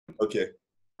Okay.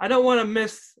 I don't want to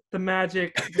miss the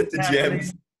magic that's The happening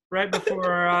gems. right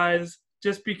before our eyes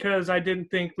just because I didn't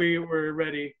think we were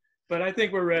ready. But I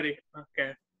think we're ready.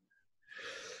 Okay.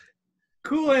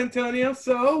 Cool, Antonio.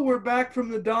 So we're back from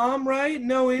the Dom, right?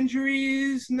 No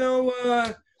injuries, no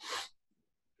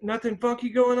nothing funky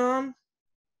going on.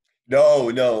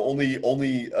 No,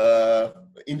 only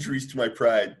injuries to my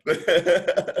pride.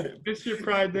 Just your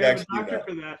pride. They But have a actually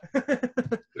doctor not. for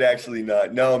that. But actually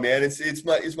not. No, man,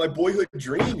 it's my boyhood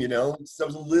dream, Since I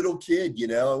was a little kid,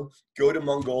 go to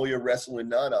Mongolia, wrestle in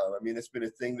Naadam. I mean, it's been a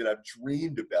thing that I've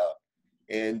dreamed about.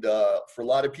 And for a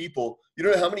lot of people, you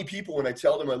don't know how many people, when I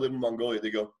tell them I live in Mongolia,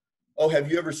 they go, "Oh,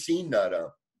 have you ever seen Naadam?"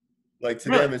 Like, to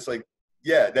Really? them, it's like,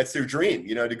 yeah, that's their dream,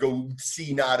 to go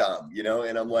see Naadam,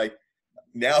 And I'm like,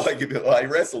 now I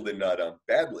wrestled in Naadam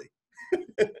badly.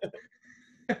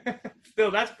 Still,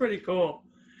 that's pretty cool.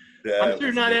 I'm That sure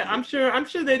was not. amazing. I'm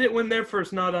sure they didn't win their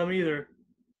first Naadam either.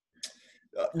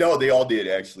 No, they all did,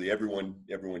 actually. Everyone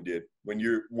did. When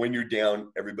you're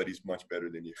down, everybody's much better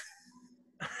than you.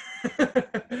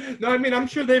 No, I mean I'm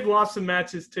sure they've lost some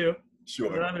matches too.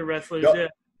 Sure. The other wrestlers, No, yeah.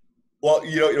 well,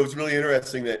 it was really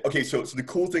interesting that. Okay, so the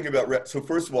cool thing about so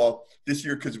first of all, this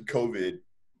year because of COVID,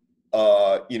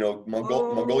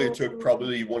 Mongolia took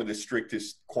probably one of the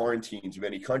strictest quarantines of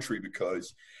any country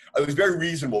because it was very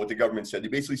reasonable what the government said. They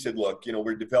basically said, look,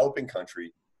 we're a developing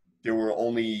country. There were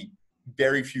only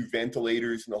very few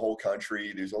ventilators in the whole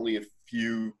country. There's only a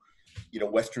few,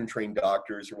 Western trained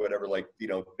doctors or whatever, like,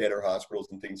 better hospitals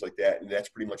and things like that. And that's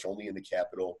pretty much only in the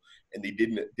capital. And they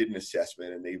did an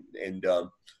assessment, and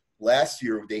last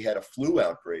year they had a flu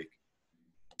outbreak,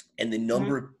 and the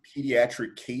number of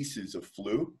pediatric cases of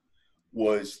flu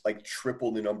was like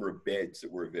triple the number of beds that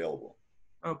were available.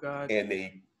 Oh God. And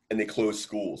they closed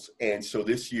schools. And so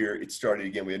this year it started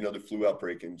again. We had another flu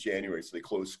outbreak in January, so they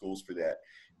closed schools for that.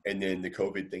 And then the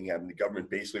COVID thing happened. The government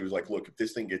basically was like, look, if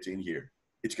this thing gets in here,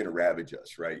 it's going to ravage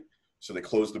us, right? So they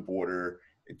closed the border,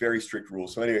 very strict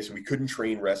rules. So anyway, so we couldn't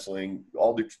train wrestling.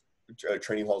 All the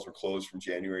training halls were closed from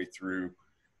January through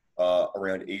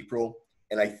around April.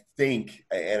 And I think,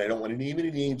 and I don't want to name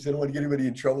any names, I don't want to get anybody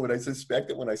in trouble, but I suspect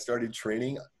that when I started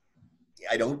training,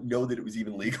 I don't know that it was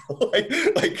even legal,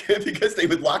 like because they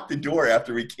would lock the door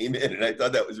after we came in, and I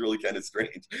thought that was really kind of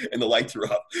strange. And the lights were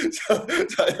up,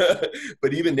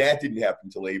 but even that didn't happen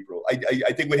until April.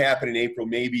 I think what happened in April,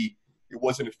 maybe it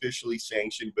wasn't officially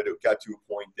sanctioned, but it got to a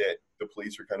point that the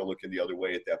police were kind of looking the other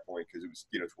way at that point because it was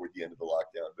toward the end of the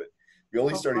lockdown. But we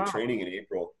only started training in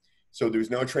April, so there was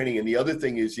no training. And the other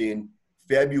thing is, in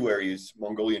February is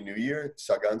Mongolian New Year,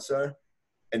 Sagansar,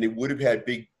 and they would have had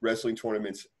big wrestling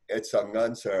tournaments at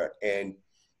Sagansar, and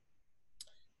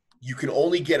you can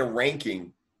only get a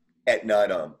ranking at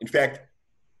Naadam. In fact,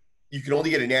 you can only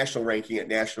get a national ranking at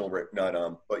National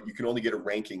Naadam, but you can only get a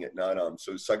ranking at Naadam.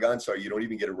 So Sagansar, you don't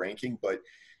even get a ranking, but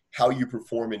how you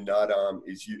perform in Naadam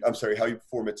how you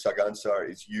perform at Sagansar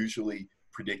is usually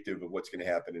predictive of what's going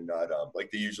to happen in Naadam.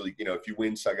 Like they usually, if you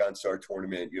win Sagansar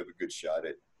tournament, you have a good shot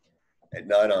at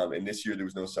Naadam. And this year there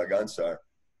was no Sagansar,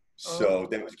 so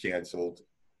that was canceled.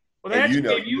 Well, that actually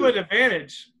gave you an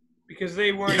advantage because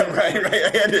they weren't. Yeah,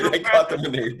 right. I caught them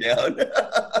when they were down.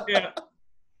 Yeah.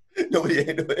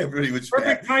 Everybody was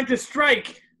perfect time to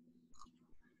strike.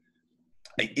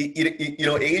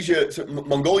 Asia, so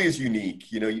Mongolia is unique.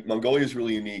 Mongolia is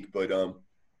really unique, but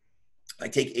I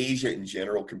take Asia in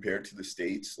general compared to the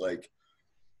States, like,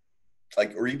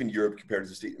 or even Europe compared to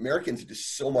the States. Americans are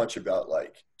just so much about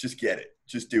just get it,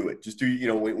 just do it, just do.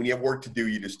 When you have work to do,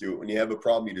 you just do it. When you have a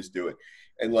problem, you just do it.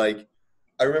 And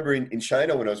I remember in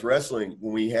China when I was wrestling,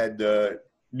 when we had the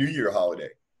New Year holiday,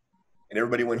 and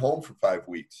everybody went home for 5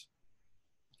 weeks.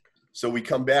 So we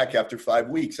come back after 5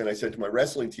 weeks, and I said to my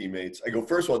wrestling teammates, I go,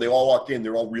 first of all, they all walked in,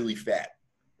 they're all really fat,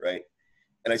 right?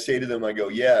 And I say to them, I go,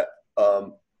 yeah,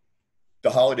 the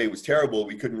holiday was terrible.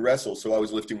 We couldn't wrestle, so I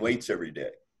was lifting weights every day,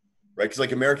 right?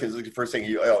 Because Americans, the first thing,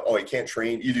 I can't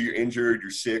train. Either you're injured,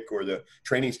 you're sick, or the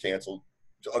training's canceled.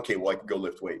 So, okay, well, I can go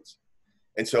lift weights.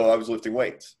 And so I was lifting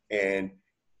weights, and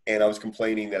I was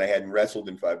complaining that I hadn't wrestled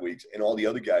in 5 weeks, and all the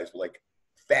other guys were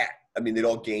fat. I mean, they'd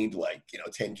all gained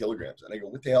 10 kilograms. And I go,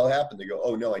 what the hell happened? They go,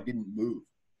 oh no, I didn't move.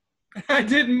 I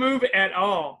didn't move at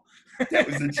all. That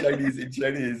was in Chinese,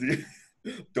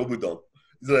 Dobudong.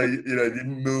 So, I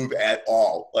didn't move at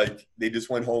all. They just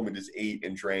went home and just ate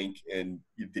and drank, and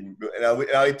you didn't move. And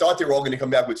I thought they were all going to come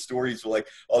back with stories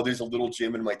oh, there's a little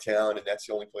gym in my town, and that's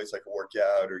the only place I can work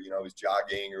out, or, I was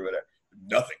jogging or whatever.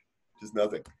 Nothing, just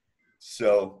nothing.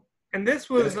 So. And this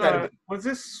was was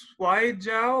this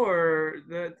Shuaijiao or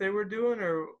that they were doing,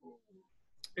 or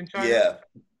in China?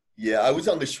 Yeah. I was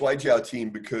on the Shuaijiao team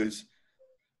because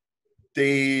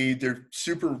They're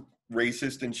super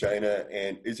racist in China,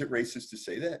 and is it racist to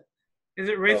say that? Is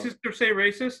it racist to say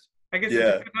racist? I guess it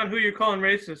Yeah, depends on who you're calling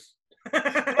racist.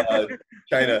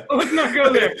 China. Let's not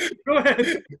go there. Go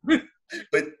ahead.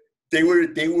 But they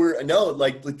were no,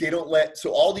 like they don't let,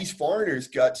 so all these foreigners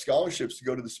got scholarships to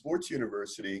go to the sports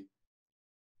university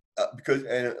because,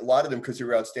 and a lot of them because they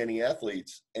were outstanding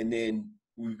athletes, and then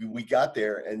we got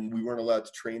there and we weren't allowed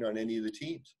to train on any of the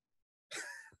teams.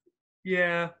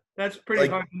 Yeah, that's pretty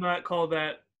Like, hard to not call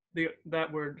that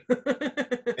word.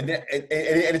 and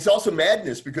it's also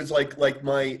madness because like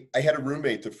I had a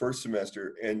roommate the first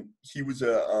semester, and he was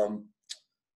a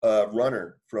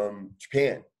runner from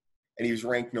Japan, and he was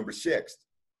ranked number 6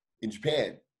 in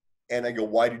Japan. And I go,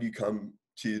 why did you come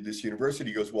to this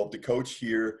university? He goes, well, the coach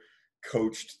here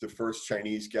coached the first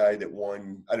Chinese guy that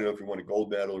won, I don't know if he won a gold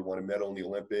medal or won a medal in the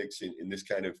Olympics in this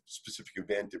kind of specific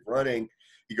event of running.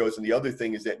 He goes, and the other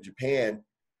thing is that in Japan,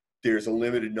 there's a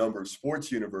limited number of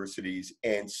sports universities.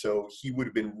 And so he would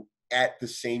have been at the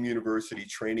same university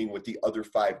training with the other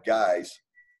 5 guys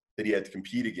that he had to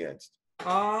compete against.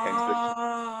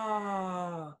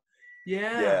 Ah,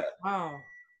 yeah. Wow.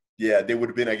 Yeah, they would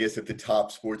have been, I guess, at the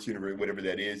top sports university, whatever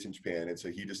that is in Japan. And so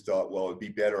he just thought, well, it'd be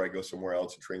better I go somewhere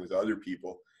else and train with other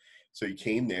people. So he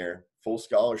came there, full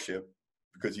scholarship,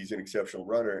 because he's an exceptional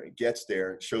runner, and gets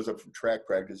there, shows up from track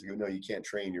practice. He goes, no, you can't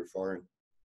train, you're foreign.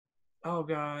 Oh,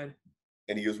 God.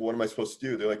 And he goes, what am I supposed to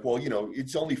do? They're like, well,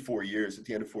 it's only 4 years. At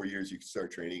the end of 4 years, you can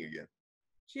start training again.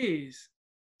 Jeez.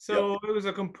 So It was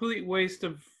a complete waste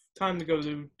of time to go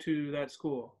to that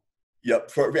school.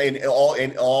 Yep. And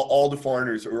all the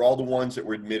foreigners, or all the ones that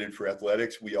were admitted for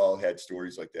athletics, we all had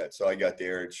stories like that. So I got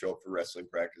there and show up for wrestling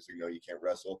practice. No, you can't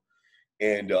wrestle.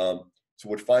 And so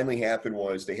what finally happened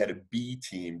was they had a B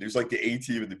team. There's like the A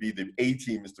team and the B. The A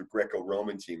team is the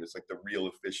Greco-Roman team. It's like the real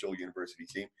official university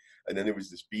team. And then there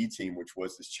was this B team, which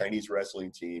was this Chinese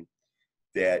wrestling team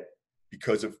that,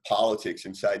 because of politics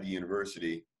inside the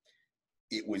university,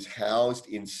 it was housed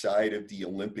inside of the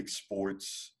Olympic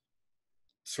sports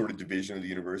sort of division of the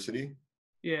university.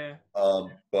 Yeah.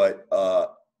 But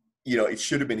it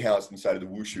should have been housed inside of the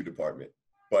wushu department,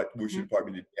 but wushu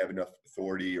department didn't have enough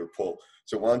authority or pull.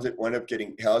 So it wound up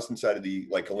getting housed inside of the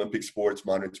like Olympic sports,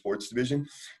 modern sports division.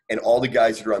 And all the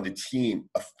guys that are on the team,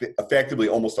 effectively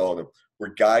almost all of them, were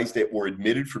guys that were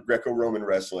admitted for Greco-Roman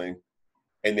wrestling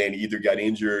and then either got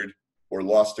injured or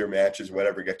lost their matches, or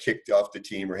whatever, got kicked off the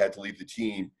team or had to leave the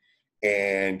team.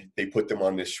 And they put them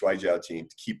on this Shuaijiao team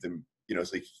to keep them, so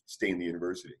they stay in the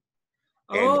university.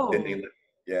 And then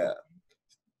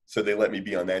so they let me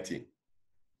be on that team.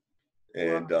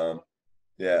 And wow.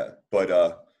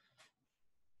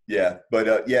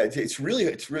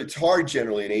 It's hard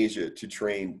generally in Asia to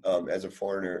train as a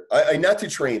foreigner. Not to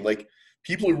train, like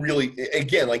people are really,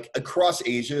 again, like across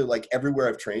Asia, like everywhere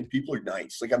I've trained, people are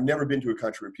nice. Like I've never been to a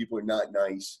country where people are not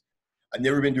nice. I've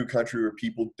never been to a country where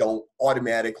people don't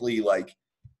automatically like,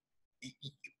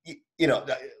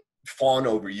 fawn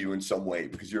over you in some way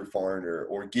because you're a foreigner,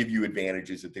 or give you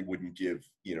advantages that they wouldn't give,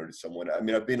 to someone. I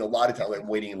mean, I've been a lot of times, like, I'm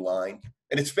waiting in line,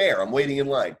 and it's fair. I'm waiting in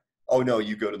line. Oh no,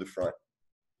 you go to the front,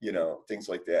 things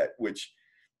like that, which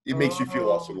it makes you feel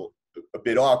also a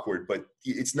bit awkward, but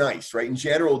it's nice, right? In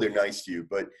general, they're nice to you,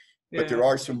 but there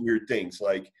are some weird things.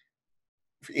 Like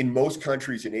in most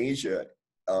countries in Asia,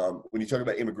 when you talk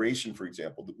about immigration, for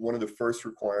example, one of the first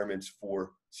requirements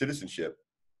for citizenship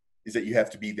is that you have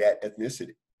to be that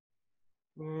ethnicity.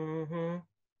 Mm-hmm.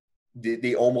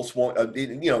 They almost won't,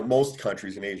 most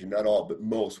countries in Asia, not all, but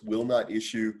most, will not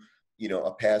issue,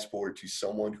 a passport to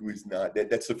someone who is not,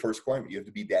 that's the first requirement. You have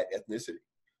to be that ethnicity.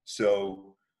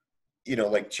 So,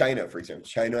 like China, for example,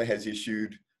 China has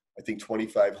issued, I think,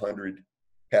 2,500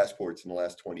 passports in the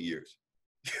last 20 years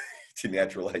to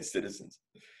naturalized citizens.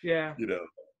 Yeah.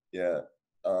 Yeah.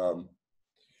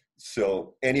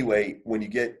 So anyway, when you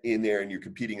get in there and you're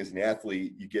competing as an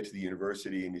athlete, you get to the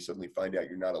university and you suddenly find out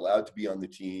you're not allowed to be on the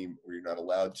team, or you're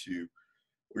allowed to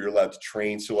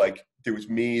train. So like there was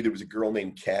me, there was a girl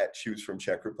named Kat, she was from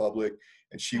Czech Republic,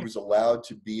 and she was allowed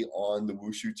to be on the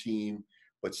wushu team,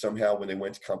 but somehow when they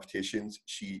went to competitions,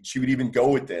 she would even go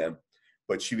with them,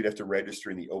 but she would have to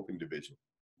register in the open division.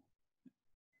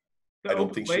 I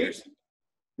don't think she actually,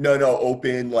 no,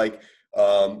 open, like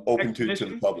open to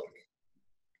the public.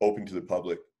 Open to the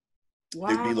public. Wow.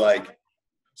 There'd be like,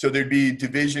 so there'd be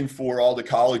division for all the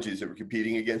colleges that were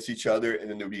competing against each other, and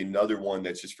then there'd be another one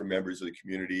that's just for members of the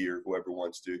community or whoever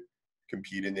wants to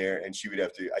compete in there. And she would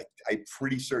have to, I'm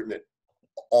pretty certain that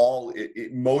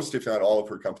most, if not all, of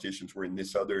her competitions were in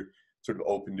this other sort of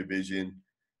open division.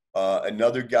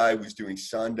 Another guy was doing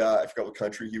Sanda. I forgot what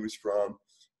country he was from.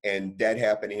 And that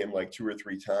happened to him like 2 or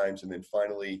 3 times. And then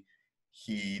finally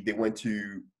they went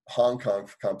to Hong Kong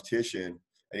for competition,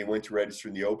 and he went to register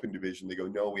in the open division. They go,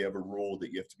 no, we have a rule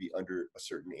that you have to be under a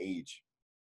certain age.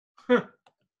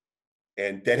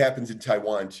 And that happens in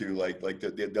Taiwan too. Like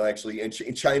they'll actually, in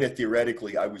China,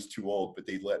 theoretically, I was too old, but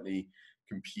they let me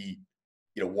compete,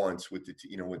 once with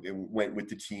went with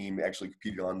the team, actually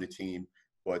competed on the team.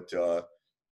 But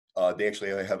they actually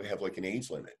have like an age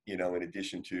limit, in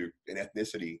addition to an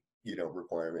ethnicity,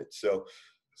 requirement. So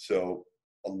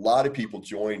a lot of people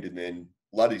joined, and then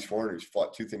a lot of these foreigners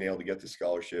fought tooth and nail to get the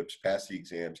scholarships, pass the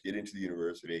exams, get into the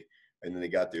university. And then they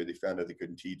got there, they found out they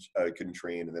couldn't teach, couldn't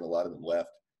train. And then a lot of them left.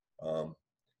 Are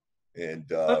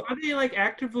they like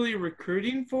actively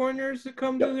recruiting foreigners to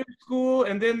come to yep, their school?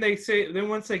 And then they say, then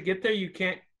once they get there, you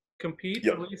can't compete,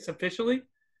 yep, at least officially?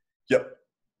 yep.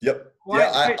 Why,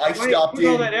 Yeah, I why stopped put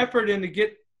all in. that effort in to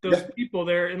get those Yeah. people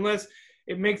there unless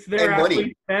it makes their And money.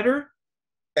 athletes better?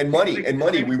 And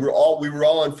money. We were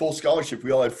all on full scholarship.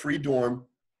 We all had free dorm,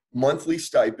 monthly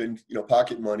stipend,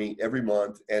 pocket money every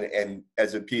month. And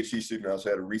as a PhD student, I also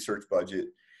had a research budget.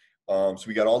 So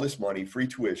we got all this money, free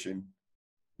tuition,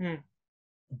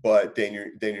 but then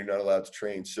you're not allowed to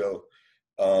train. So,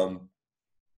 and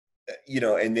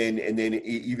then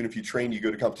even if you train, you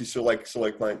go to competition. So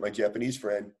like my Japanese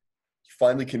friend, he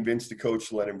finally convinced the coach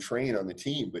to let him train on the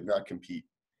team, but not compete.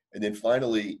 And then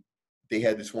finally, they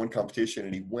had this one competition,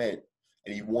 and he went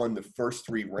and he won the first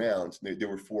 3 rounds. There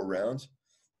were 4 rounds.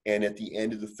 And at the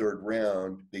end of the 3rd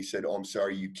round, they said, oh, I'm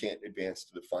sorry, you can't advance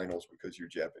to the finals because you're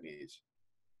Japanese.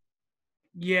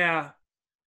 Yeah.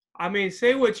 I mean,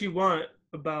 say what you want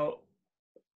about,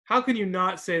 how can you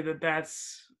not say that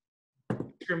that's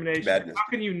discrimination? Madness. How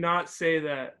can you not say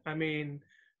that? I mean,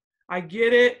 I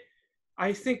get it.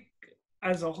 I think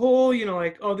as a whole,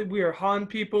 like, oh, we are Han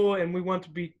people and we want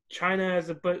to be China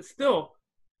but still,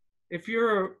 if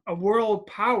you're a world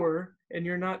power and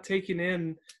you're not taking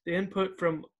in the input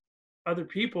from other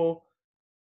people,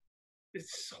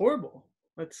 it's horrible.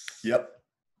 Yep.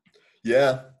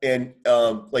 Yeah. And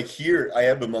like here, I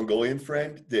have a Mongolian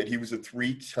friend that he was a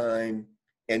 3-time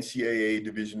NCAA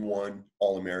Division I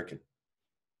All-American.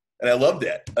 And I love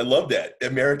that.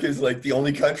 America is like the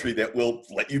only country that will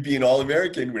let you be an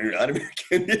All-American when you're not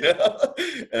American,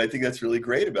 And I think that's really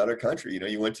great about our country.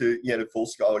 He had a full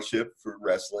scholarship for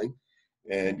wrestling,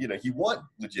 and, he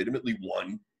legitimately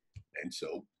won. And so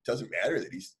it doesn't matter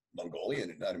that he's Mongolian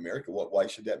and not American. Why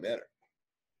should that matter?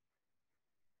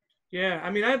 Yeah, I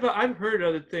mean, I've heard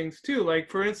other things too. Like,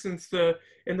 for instance,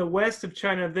 in the west of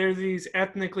China, there's these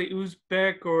ethnically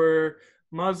Uzbek or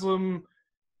Muslim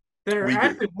that are Uyghur.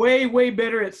 actually way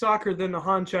better at soccer than the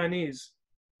Han Chinese.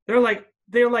 They're like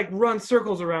run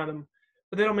circles around them,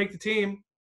 but they don't make the team.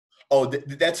 Oh,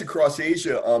 that's across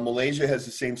Asia. Malaysia has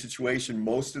the same situation.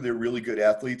 Most of their really good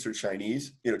athletes are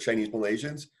Chinese, Chinese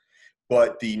Malaysians,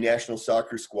 but the national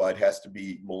soccer squad has to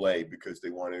be Malay because they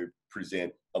want to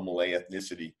present a Malay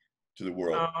ethnicity to the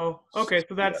world. Oh, okay,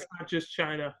 so that's not just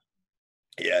China.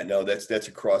 Yeah, no, that's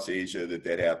across Asia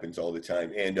that happens all the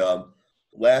time. And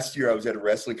last year I was at a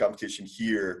wrestling competition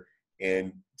here,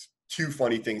 and 2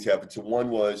 funny things happened. So one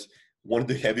was, one of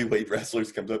the heavyweight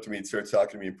wrestlers comes up to me and starts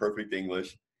talking to me in perfect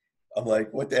English. I'm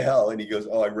like, what the hell? And he goes,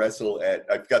 oh, I wrestle at,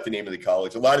 I forgot the name of the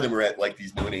college. A lot of them are at like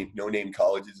these no-name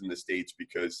colleges in the States,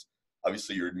 because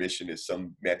obviously your admission is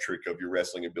some metric of your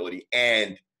wrestling ability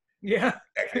and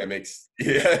academics.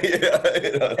 Yeah,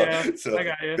 So, I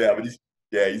got you. Yeah, but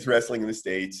he's wrestling in the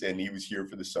States, and he was here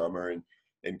for the summer and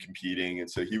competing. And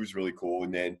so he was really cool.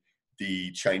 And then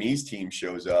the Chinese team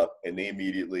shows up, and they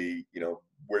immediately,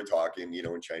 we're talking,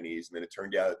 in Chinese. And then it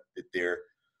turned out that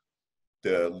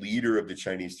the leader of the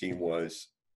Chinese team was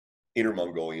Inner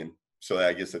Mongolian. So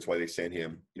I guess that's why they sent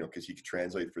him, because he could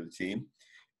translate for the team.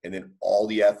 And then all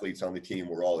the athletes on the team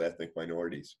were all ethnic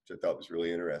minorities, which I thought was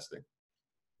really interesting.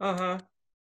 Uh-huh.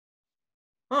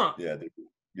 Huh.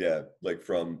 Yeah, like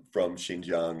from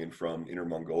Xinjiang and from Inner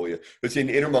Mongolia. But in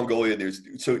Inner Mongolia,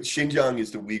 so Xinjiang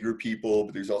is the Uyghur people,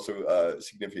 but there's also a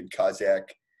significant Kazakh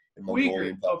and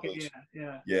Mongolian population.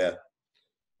 Okay, Yeah.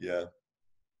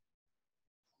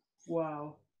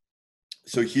 Wow.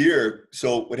 So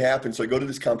what happened? So I go to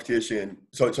this competition.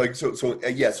 So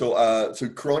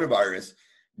coronavirus.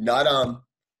 Not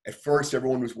at first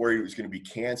everyone was worried it was going to be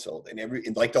canceled,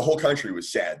 and like the whole country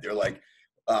was sad. They're like,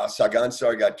 Sagan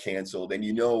Star got canceled, and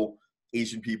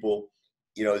Asian people,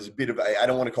 there's a bit of, I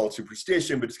don't want to call it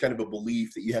superstition, but it's kind of a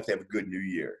belief that you have to have a good New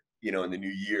Year. In the New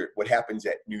Year, what happens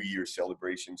at New Year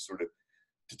celebrations sort of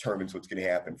determines what's going to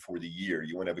happen for the year.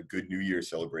 You want to have a good New Year's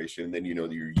celebration, and then you know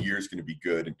that your year's going to be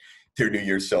good. And their New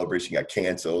Year's celebration got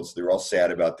canceled, so they're all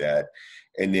sad about that.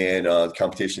 And then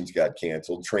competitions got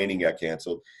canceled, training got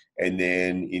canceled. And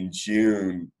then in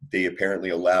June, they apparently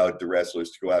allowed the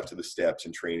wrestlers to go out to the steps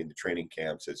and train in the training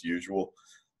camps as usual.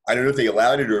 I don't know if they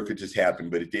allowed it or if it just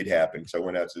happened, but it did happen. So I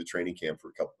went out to the training camp for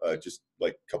a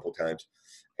couple of times.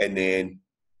 And then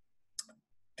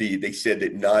they said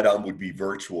that Naadam would be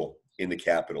virtual in the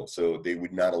capital. So they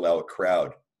would not allow a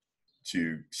crowd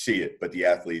to see it, but the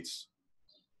athletes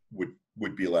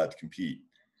would be allowed to compete.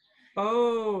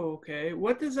 Oh, okay.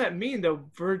 What does that mean though?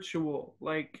 Virtual,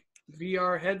 like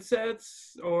VR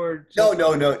headsets, or just...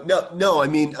 No. I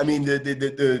mean,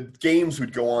 the games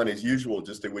would go on as usual,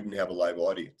 just they wouldn't have a live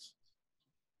audience.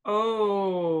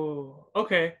 Oh,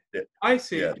 okay. Yeah. I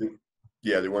see.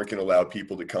 They weren't going to allow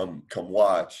people to come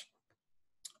watch.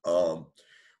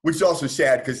 Which is also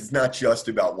sad because it's not just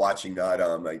about watching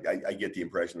Naadam. I get the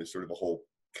impression there's sort of a whole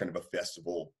kind of a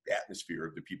festival atmosphere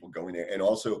of the people going there. And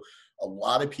also a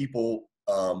lot of people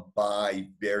buy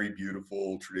very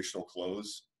beautiful traditional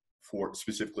clothes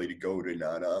specifically to go to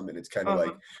Naadam. And it's kind of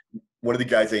like, one of the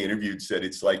guys I interviewed said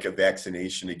it's like a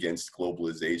vaccination against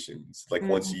globalization. It's like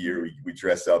once a year we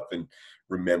dress up and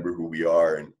remember who we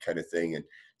are and kind of thing. And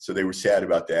so they were sad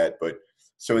about that. But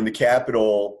so in the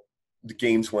capital, the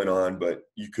games went on, but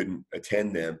you couldn't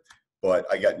attend them. But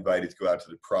I got invited to go out to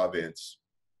the province.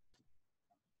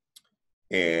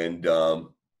 And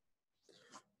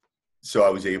so I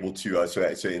was able to,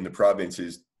 so in the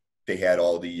provinces, they had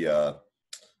all the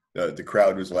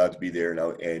crowd was allowed to be there.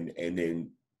 And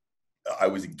then I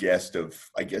was a guest of,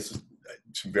 I guess,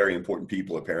 some very important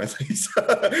people, apparently. So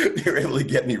they were able to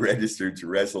get me registered to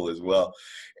wrestle as well.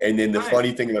 And then the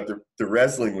funny thing about the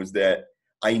wrestling was that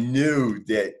I knew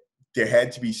that there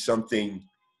had to be something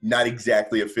not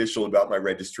exactly official about my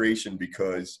registration,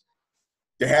 because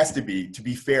there has to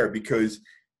be fair, because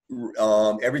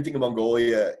everything in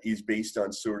Mongolia is based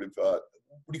on sort of, what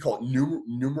do you call it,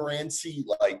 numerancy,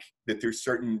 like that there's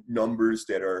certain numbers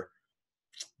that are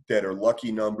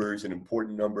lucky numbers and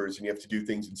important numbers, and you have to do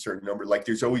things in certain numbers. Like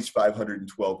there's always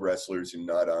 512 wrestlers in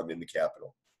Naadam in the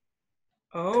capital.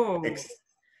 Oh.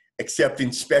 Except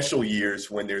in special years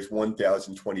when there's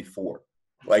 1,024.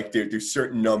 Like there's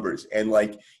certain numbers. And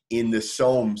like in the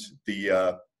Somes,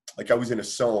 like I was in a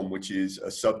Somme, which is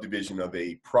a subdivision of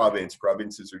a province.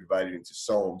 Provinces are divided into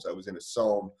Somes. I was in a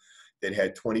Somme that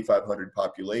had 2,500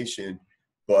 population,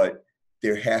 but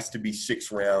there has to be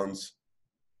 6 rounds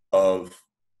of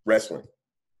wrestling.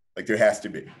 Like there has to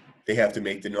be. They have to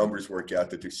make the numbers work out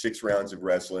that there's 6 rounds of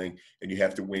wrestling, and you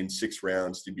have to win 6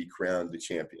 rounds to be crowned the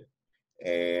champion.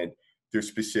 And there's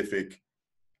specific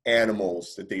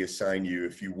animals that they assign you.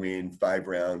 If you win 5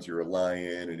 rounds, you're a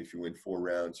lion, and if you win 4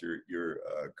 rounds, you're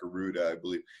a Garuda, I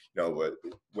believe. You know,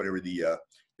 whatever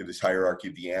this hierarchy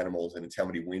of the animals, and it's how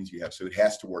many wins you have. So it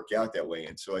has to work out that way.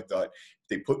 And so I thought, if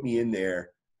they put me in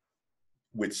there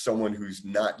with someone who's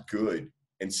not good,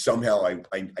 and somehow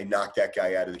I knock that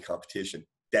guy out of the competition,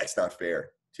 that's not fair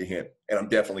to him, and I'm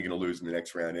definitely going to lose in the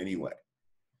next round anyway.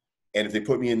 And if they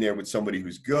put me in there with somebody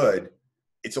who's good,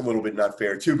 it's a little bit not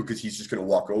fair too, because he's just going to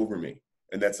walk over me,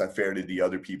 and that's not fair to the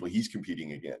other people he's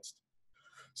competing against.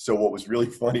 So what was really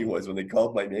funny was when they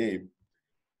called my name,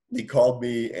 they called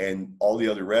me and all the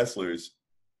other wrestlers,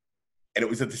 and it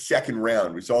was at the second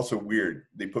round, which is also weird.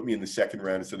 They put me in the second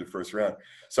round instead of the first round.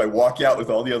 So I walk out with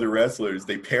all the other wrestlers.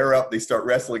 They pair up, they start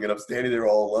wrestling, and I'm standing there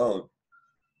all alone.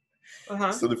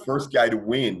 So the first guy to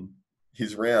win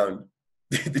his round,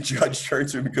 the judge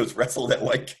turns to him and goes, "Wrestle that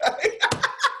white guy."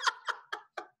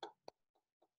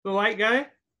 The white guy?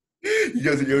 He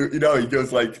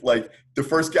goes like the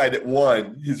first guy that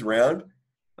won his round,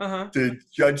 the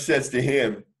judge says to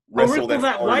him, wrestle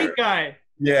that white guy.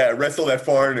 Yeah, wrestle that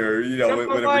foreigner,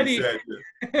 whatever he said.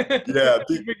 Yeah,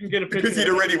 because he'd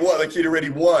already won. Like he'd already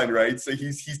won, right? So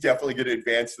he's definitely going to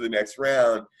advance to the next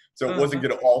round. So it wasn't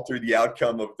going to alter the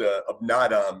outcome of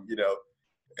Naadam,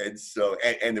 And so,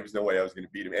 and there was no way I was going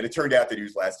to beat him. And it turned out that he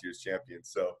was last year's champion.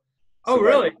 So. Oh,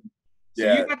 really?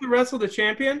 Yeah. So you got to wrestle the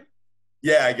champion?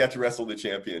 Yeah, I got to wrestle the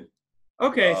champion.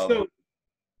 Okay, so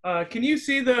can you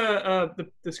see the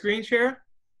screen share?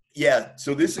 Yeah,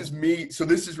 so this is me. So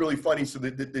this is really funny. So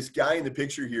this guy in the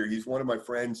picture here, he's one of my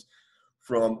friends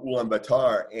from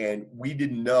Ulaanbaatar, and I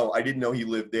didn't know he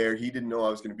lived there. He didn't know I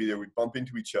was going to be there. We bump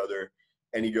into each other,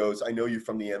 and he goes, "I know you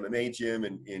from the MMA gym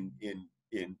in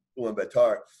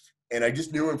Ulaanbaatar." And I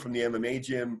just knew him from the MMA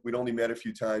gym. We'd only met a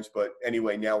few times, but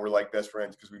anyway, now we're like best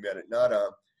friends because we met at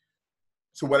Naadam.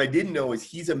 So what I didn't know is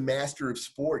he's a master of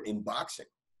sport in boxing.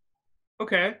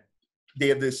 Okay. they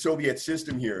have the Soviet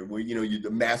system here where, you know, you're the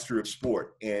master of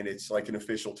sport and it's like an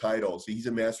official title. So he's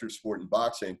a master of sport in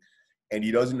boxing and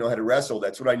he doesn't know how to wrestle.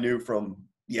 That's what I knew from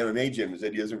the MMA gym, is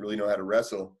that he doesn't really know how to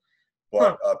wrestle.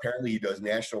 Huh. But apparently he does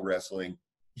national wrestling.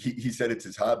 He said it's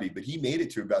his hobby, but he made it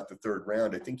to about the third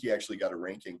round. I think he actually got a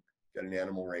ranking, got an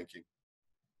animal ranking.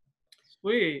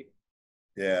 Sweet.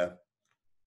 Yeah.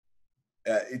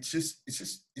 It's just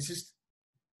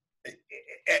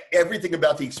everything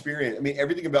about the experience. I mean,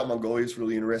 everything about Mongolia is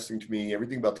really interesting to me.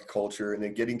 Everything about the culture, and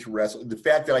then getting to wrestle. The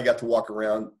fact that I got to walk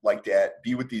around like that,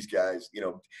 be with these guys, you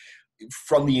know,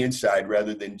 from the inside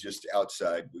rather than just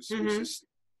outside was just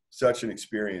such an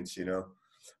experience, you know.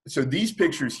 So these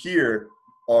pictures here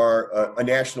are a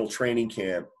national training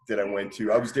camp that I went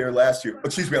to. I was there last year.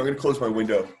 Excuse me, I'm going to close my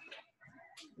window.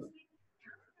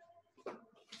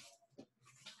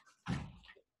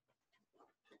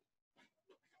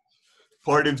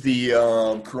 Part of the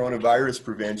coronavirus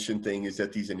prevention thing is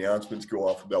that these announcements go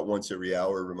off about once every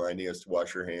hour, reminding us to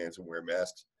wash our hands and wear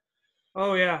masks.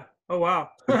 Oh, yeah. Oh, wow.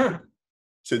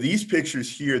 So these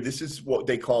pictures here, this is what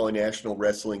they call a national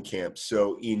wrestling camp.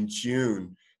 So in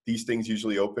June, these things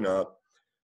usually open up.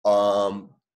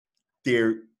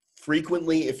 They're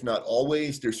frequently, if not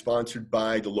always, they're sponsored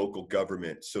by the local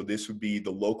government. So this would be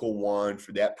the local one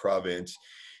for that province.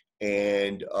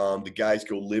 And the guys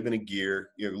go live in a gear,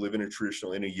 you know, live in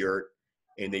a yurt,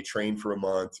 and they train for a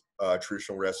month,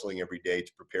 traditional wrestling every day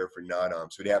to prepare for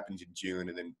Naadam. So it happens in June,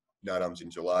 and then Naadam's in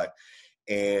July.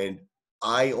 And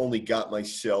I only got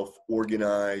myself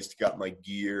organized, got my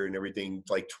gear and everything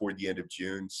like toward the end of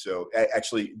June. So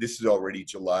actually, this is already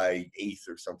July 8th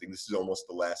or something. This is almost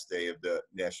the last day of the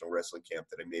National Wrestling Camp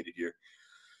that I made it here.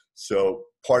 So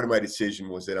part of my decision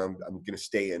was that I'm going to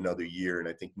stay another year. And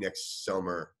I think next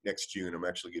June, I'm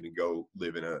actually going to go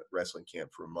live in a wrestling camp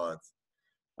for a month.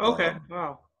 Okay.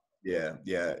 Wow. Yeah.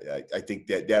 I think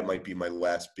that might be my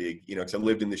last big, you know, because I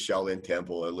lived in the Shaolin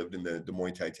Temple. I lived in the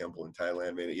Muay Thai Temple in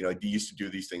Thailand. Man, you know, I used to do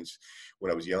these things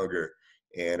when I was younger,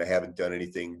 and I haven't done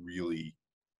anything really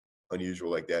unusual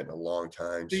like that in a long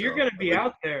time. So you're So going to be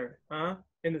out there, huh?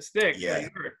 In the sticks. yeah.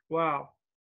 Wow.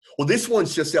 Well, this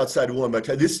one's just outside of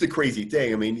Ulaanbaatar. This is the crazy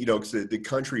thing. I mean, you know, because the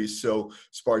country is so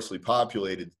sparsely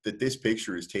populated that this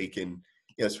picture is taken,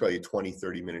 you know, it's probably a 20,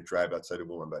 30-minute drive outside of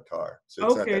Ulaanbaatar. So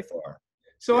it's not Okay. that far.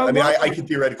 So Yeah. I mean, I could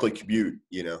theoretically commute,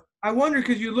 you know. I wonder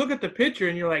because you look at the picture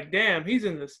and you're like, damn, he's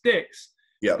in the sticks.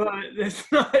 Yeah. But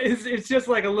it's not. It's just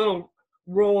like a little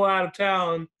roll out of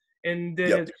town, and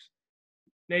then it's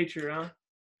nature, huh?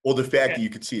 Well, the fact that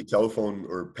you could see a telephone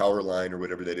or power line or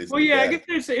whatever that is. Well, yeah, I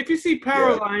guess if you see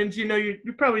power lines, you know,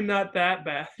 you're probably not that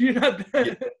bad. You're not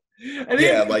that. I think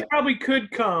it probably could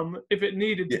come if it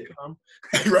needed to come.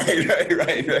 Right.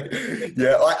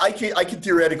 Yeah, I can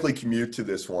theoretically commute to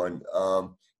this one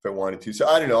if I wanted to. So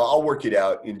I don't know. I'll work it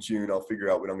out in June. I'll figure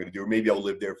out what I'm going to do. Or maybe I'll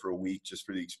live there for a week just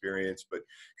for the experience. But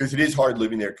because it is hard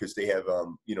living there because they have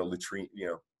you know, latrine, you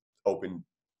know, open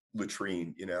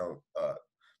latrine, you know,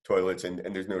 toilets and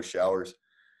there's no showers.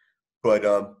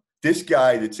 But this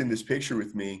guy that's in this picture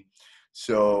with me,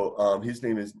 so his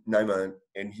name is Naiman,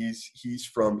 and he's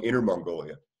from Inner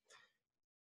Mongolia.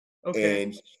 Okay.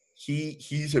 And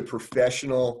he's a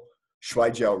professional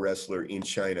Shuaijiao wrestler in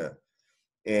China.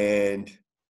 And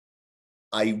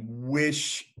I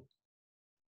wish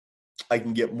I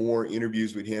can get more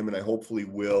interviews with him, and I hopefully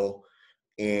will.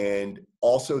 And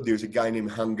also there's a guy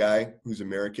named Han Gai who's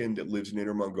American that lives in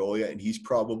Inner Mongolia, and he's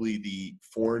probably the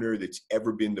foreigner that's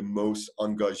ever been the most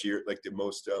engaged, like the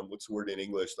most, what's the word in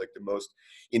English, like the most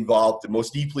involved, the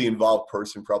most deeply involved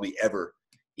person probably ever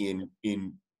in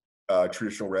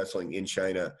traditional wrestling in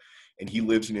China. And he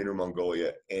lives in Inner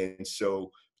Mongolia. And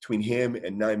so between him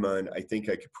and Naiman, I think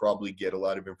I could probably get a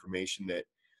lot of information that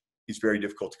is very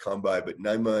difficult to come by. But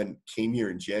Naiman came here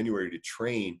in January to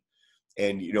train.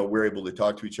 And, you know, we're able to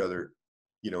talk to each other,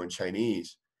 you know, in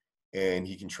Chinese, and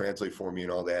he can translate for me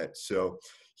and all that. So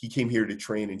he came here to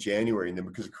train in January, and then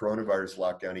because of coronavirus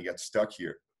lockdown, he got stuck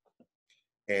here.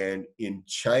 And in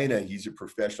China, he's a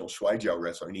professional Shuaijiao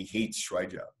wrestler, and he hates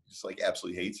Shuaijiao. Just like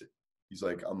absolutely hates it. He's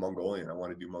like, I'm Mongolian. I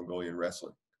want to do Mongolian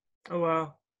wrestling. Oh,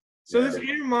 wow. So this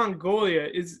Inner Mongolia,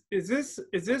 is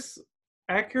this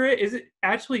accurate? Is it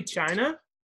actually China?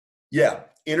 Yeah,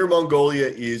 Inner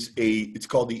Mongolia it's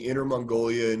called the Inner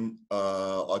Mongolian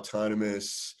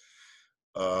Autonomous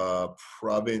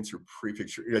Province or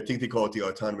Prefecture. I think they call it the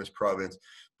Autonomous Province,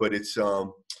 but it's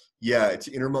it's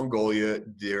Inner Mongolia.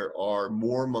 There are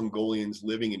more Mongolians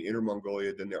living in Inner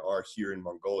Mongolia than there are here in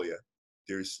Mongolia.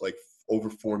 There's like over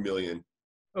 4 million,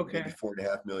 maybe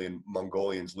 4.5 million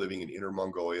Mongolians living in Inner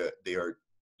Mongolia. They are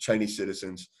Chinese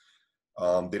citizens.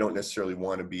 They don't necessarily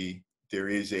want to be. There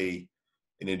is a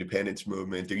an independence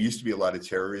movement. There used to be a lot of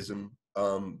terrorism.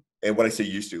 And when I say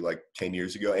used to, like 10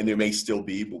 years ago, and there may still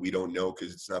be, but we don't know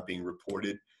because it's not being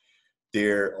reported.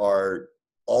 There are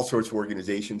all sorts of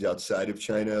organizations outside of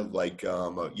China, like,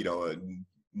 a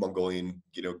Mongolian,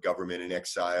 government in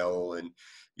exile and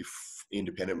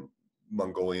independent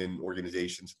Mongolian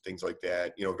organizations, things like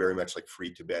that, very much like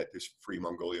Free Tibet. There's Free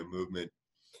Mongolia movement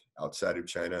outside of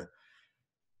China.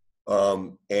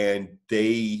 And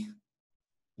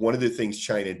one of the things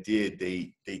China did,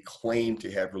 they claimed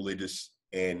to have religious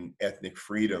and ethnic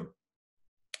freedom.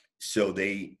 So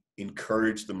they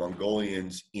encouraged the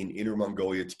Mongolians in Inner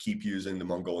Mongolia to keep using the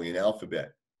Mongolian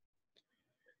alphabet.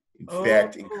 In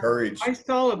fact, encouraged. I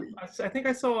think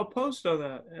I saw a post of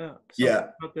that. Yeah.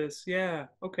 About this. Yeah.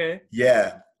 Okay.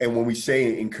 Yeah. And when we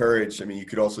say encouraged, I mean, you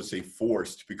could also say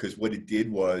forced, because what it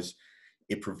did was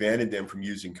it prevented them from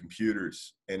using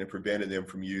computers, and it prevented them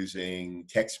from using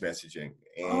text messaging.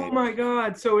 And oh my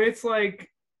God. So it's like,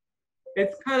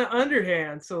 it's kind of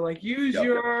underhand. So like, use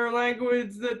your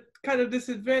language that kind of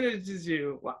disadvantages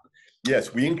you. Wow.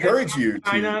 Yes, we encourage you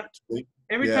China, to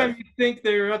every time you think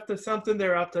they're up to something,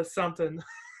 they're up to something.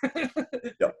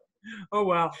 Yep. Oh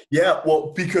wow. Yeah,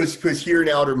 well, because here in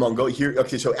Outer Mongolia,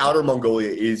 so Outer Mongolia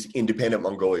is independent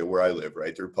Mongolia, where I live,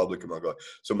 right? The Republic of Mongolia.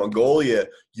 So Mongolia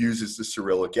uses the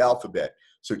Cyrillic alphabet.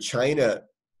 So China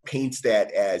paints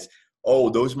that as,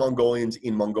 oh, those Mongolians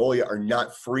in Mongolia are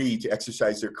not free to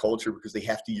exercise their culture because they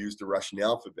have to use the Russian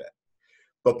alphabet.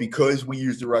 But because we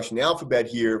use the Russian alphabet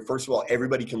here, first of all,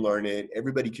 everybody can learn it.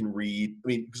 Everybody can read. I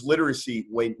mean, because literacy,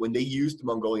 when they used the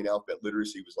Mongolian alphabet,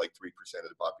 literacy was like 3% of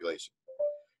the population.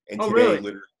 And today,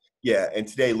 really? And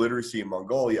today literacy in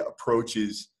Mongolia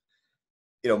approaches,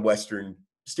 Western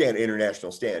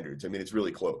international standards. I mean, it's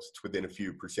really close. It's within a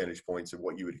few percentage points of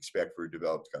what you would expect for a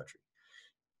developed country,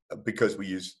 because we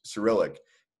use Cyrillic.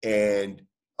 And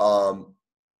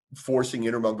forcing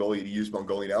Inner Mongolia to use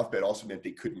Mongolian alphabet also meant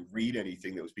they couldn't read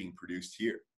anything that was being produced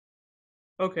here.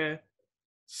 Okay.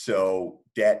 So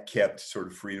that kept sort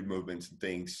of freedom movements and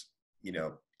things,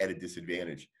 at a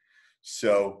disadvantage.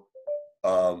 So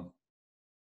a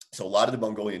lot of the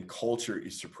Mongolian culture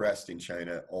is suppressed in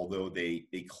China, although they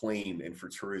claim, and for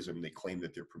tourism, they claim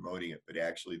that they're promoting it, but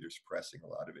actually they're suppressing a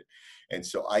lot of it. And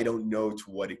so I don't know to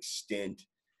what extent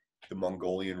the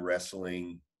Mongolian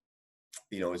wrestling,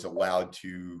 is allowed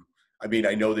to, I mean,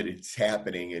 I know that it's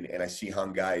happening, and I see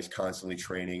Han guys constantly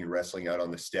training and wrestling out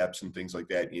on the steppes and things like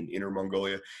that in Inner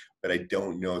Mongolia, but I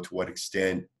don't know to what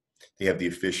extent they have the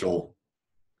official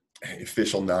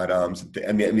Naadams.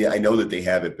 I mean, I know that they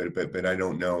have it, but I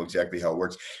don't know exactly how it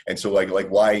works. And so, like,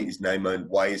 why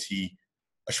is he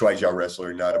a Shuaijiao wrestler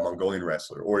and not a Mongolian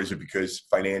wrestler? Or is it because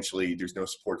financially there's no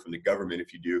support from the government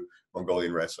if you do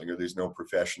Mongolian wrestling, or there's no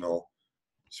professional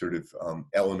sort of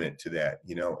element to that,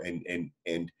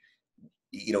 and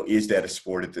is that a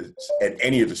sport at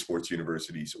any of the sports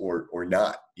universities or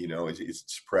not? Is it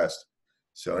suppressed?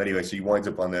 So anyway, so he winds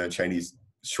up on the Chinese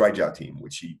Shuaijiao team,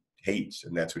 which he hates,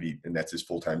 and that's his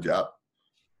full-time job.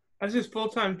 That's his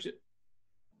full-time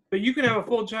but you can have a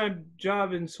full-time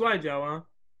job in Shuaijiao, huh?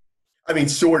 I mean,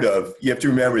 sort of. You have to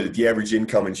remember that the average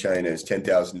income in China is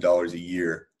 $10,000 a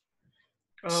year.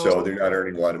 So they're not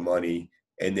earning a lot of money.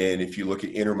 And then if you look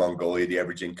at Inner Mongolia, the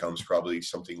average income is probably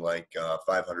something like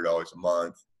 $500 a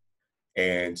month.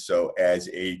 And so as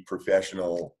a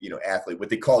professional, athlete,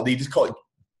 they just call it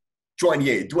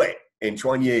Zhuanye Dui. And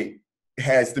Zhuanye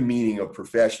has the meaning of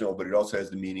professional, but it also has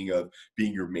the meaning of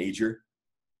being your major,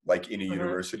 like in a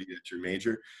university, that's your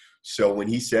major. So when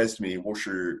he says to me, well,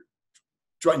 sure,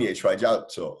 Zhuanye Shuaijiao,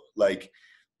 so like,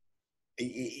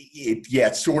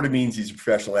 it sort of means he's a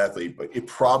professional athlete, but it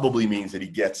probably means that he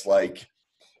gets like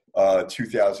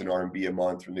 2,000 RMB a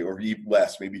month or even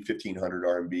less, maybe 1,500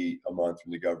 RMB a month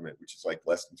from the government, which is like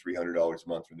less than $300 a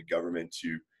month from the government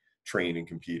to train and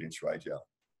compete in Shuaijiao.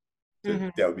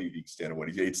 So that would be the extent of what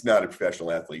it's not a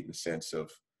professional athlete in the sense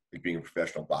of like being a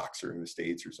professional boxer in the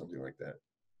States or something like that.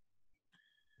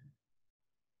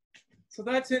 So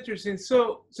that's interesting.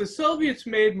 So Soviets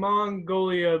made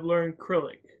Mongolia learn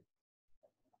Cyrillic.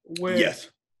 Yes.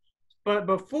 But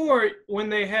before, when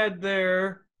they had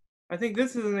their, I think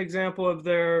this is an example of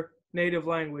their native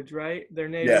language, right? Their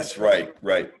native. Yes,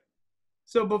 right.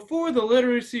 So before the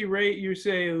literacy rate, you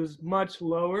say it was much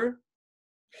lower.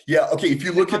 Yeah. Okay. If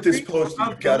you look at this post that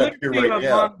you've got up here right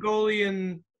now,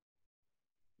 Mongolian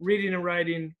reading and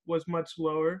writing was much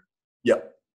lower.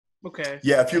 Yep. Okay.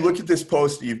 Yeah. If you look at this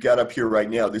post that you've got up here right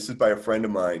now, this is by a friend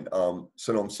of mine,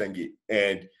 Sonom Sengi,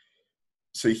 and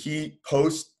so he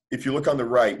posts. If you look on the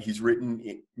right, he's written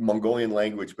in Mongolian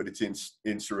language, but it's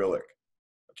in Cyrillic.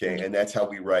 Okay, and that's how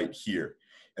we write here.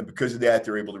 And because of that,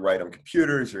 they're able to write on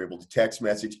computers, they're able to text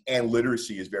message, and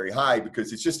literacy is very high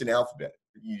because it's just an alphabet.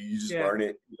 You just Yeah. learn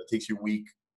it. It takes you a week,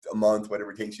 a month,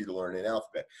 whatever it takes you to learn an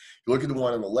alphabet. If you look at the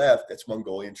one on the left, that's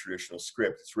Mongolian traditional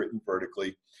script. It's written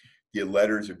vertically. The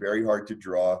letters are very hard to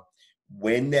draw.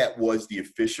 When that was the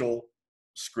official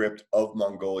script of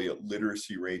Mongolia,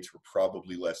 literacy rates were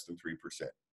probably less than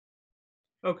 3%.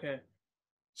 Okay.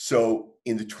 So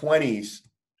in the 20s,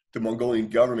 the Mongolian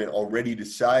government already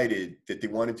decided that they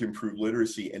wanted to improve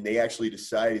literacy, and they actually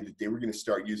decided that they were going to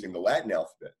start using the Latin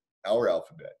alphabet, our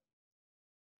alphabet,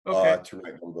 Okay. to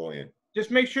write Mongolian. Just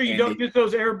make sure you And don't use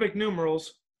those Arabic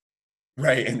numerals.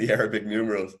 right, and the Arabic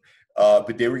numerals.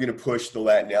 But they were going to push the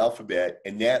Latin alphabet,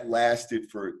 and that lasted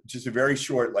for just a very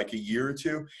short, like a year or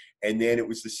two. And then it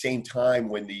was the same time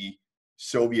when the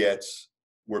Soviets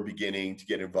were beginning to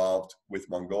get involved with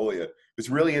Mongolia. It's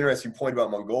a really interesting point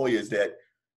about Mongolia is that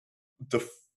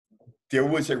there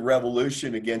was a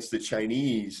revolution against the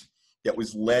Chinese that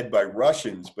was led by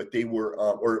Russians, but they were,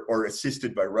 or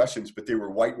assisted by Russians, but they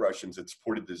were white Russians that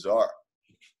supported the Tsar.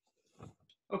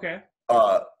 Okay.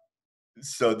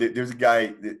 So there's a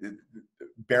guy,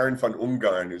 Baron von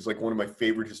Ungarn, who's like one of my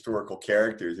favorite historical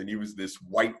characters, and he was this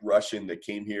white Russian that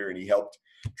came here and he helped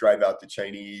drive out the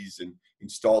Chinese and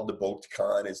installed the Bokt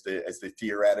Khan as the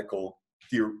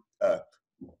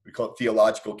we call it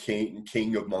theological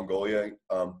king of Mongolia,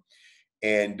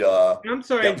 and I'm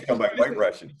sorry. that was done by white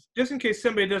Russians. Just in case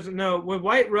somebody doesn't know, with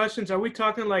white Russians, are we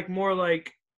talking like more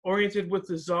like oriented with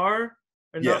the Tsar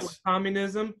and not with Yes,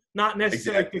 communism? Not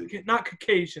necessarily, exactly. not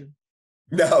Caucasian.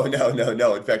 No.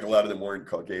 In fact, a lot of them weren't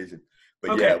Caucasian.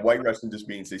 But Okay. yeah, white Russian just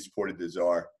means they supported the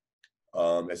Tsar,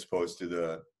 as opposed to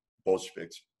the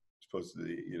Bolsheviks, as opposed to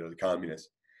the communists.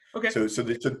 Okay.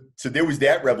 So there was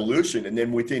that revolution, and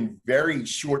then within very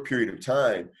short period of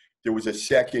time, there was a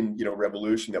second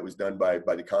revolution that was done by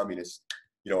the communists,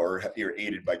 or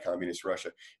aided by communist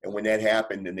Russia. And when that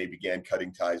happened, then they began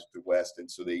cutting ties with the West,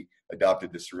 and so they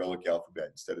adopted the Cyrillic alphabet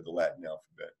instead of the Latin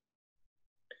alphabet.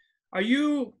 Are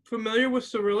you familiar with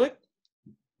Cyrillic?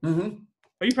 Mm-hmm.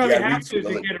 Oh, you probably Yeah, I have read to if you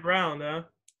Cyrillic. get around, huh?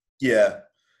 Yeah,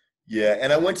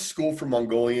 and I went to school for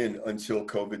Mongolian until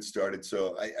COVID started,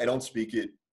 so I don't speak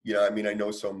it. I mean, I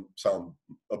know some,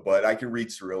 but I can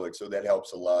read Cyrillic, so that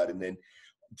helps a lot. And then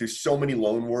there's so many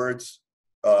loan words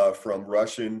from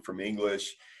Russian, from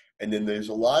English, and then there's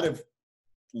a lot of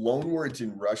loan words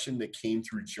in Russian that came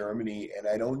through Germany, and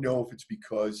I don't know if it's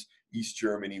because East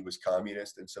Germany was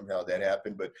communist and somehow that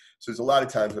happened, but so there's a lot of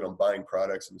times when I'm buying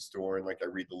products in the store and like I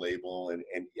read the label and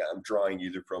yeah, I'm drawing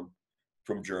either from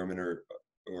German or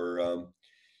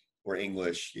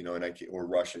English, and or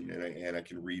Russian, and I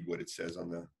can read what it says on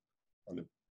the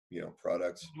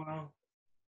products. Wow.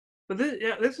 But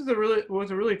this was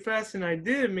a really fascinating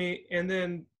idea to me. And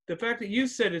then the fact that you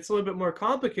said it's a little bit more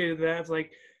complicated than that, it's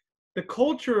like the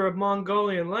culture of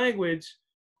Mongolian language,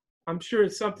 I'm sure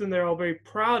it's something they're all very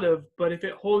proud of, but if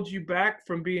it holds you back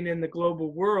from being in the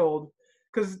global world,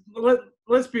 because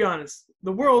let's be honest,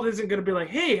 the world isn't going to be like,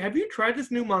 hey, have you tried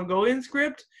this new Mongolian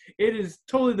script? It is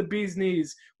totally the bee's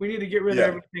knees. We need to get rid of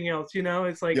everything else.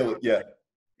 It's like, Yeah.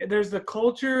 There's the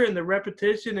culture and the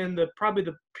repetition and probably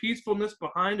the peacefulness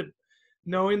behind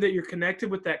knowing that you're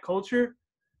connected with that culture.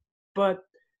 But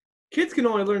kids can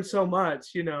only learn so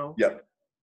much, Yep.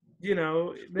 They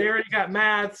already got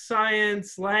math,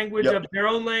 science, language Yep. of their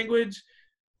own language.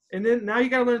 And then now you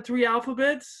got to learn 3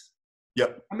 alphabets.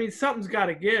 Yep. I mean, something's got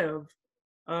to give.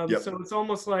 So it's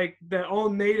almost like their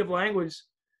own native language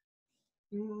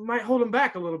might hold them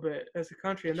back a little bit as a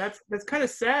country. And that's kind of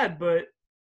sad, but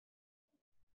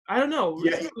I don't know.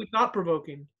 It's really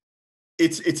thought-provoking.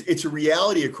 It's a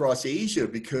reality across Asia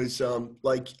because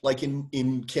like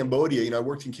in Cambodia, I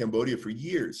worked in Cambodia for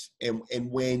years,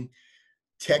 and when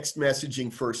text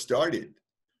messaging first started,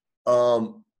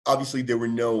 obviously there were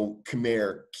no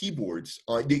Khmer keyboards.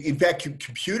 In fact,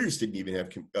 computers didn't even have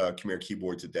Khmer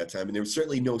keyboards at that time, and there was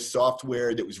certainly no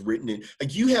software that was written in.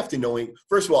 Like you have to know.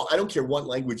 First of all, I don't care what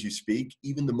language you speak,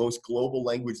 even the most global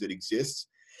language that exists.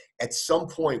 At some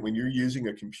point, when you're using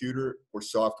a computer or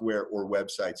software or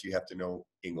websites, you have to know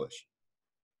English.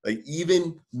 Like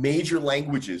even major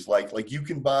languages, like you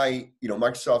can buy,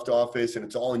 Microsoft Office and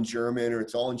it's all in German or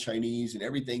it's all in Chinese and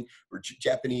everything, or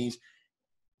Japanese.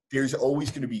 There's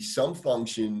always going to be some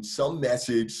function, some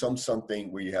message,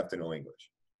 something where you have to know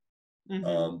English.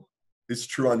 Mm-hmm. It's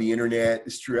true on the internet.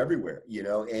 It's true everywhere,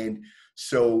 and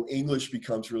so English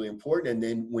becomes really important. And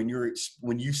then when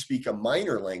you speak a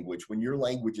minor language, when your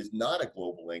language is not a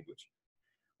global language,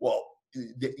 well,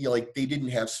 they didn't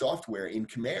have software in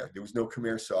Khmer. There was no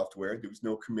Khmer software. There was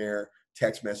no Khmer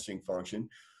text messaging function.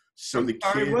 So I'm the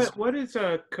sorry, kids. what is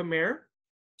a Khmer?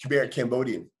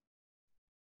 Cambodian.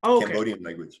 Oh, okay. Cambodian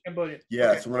language. Cambodian.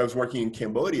 Yeah. Okay. So when I was working in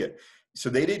Cambodia, so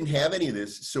they didn't have any of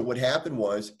this. So what happened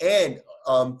was,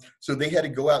 so they had to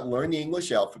go out and learn the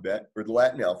English alphabet or the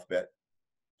Latin alphabet,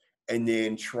 and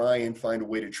then try and find a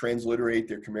way to transliterate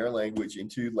their Khmer language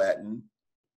into Latin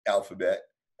alphabet.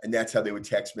 And that's how they would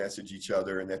text message each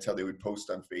other. And that's how they would post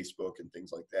on Facebook and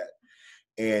things like that.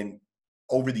 And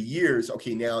over the years,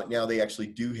 okay, now they actually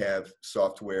do have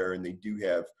software, and they do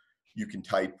have, you can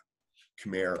type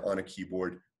Khmer on a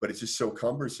keyboard, but it's just so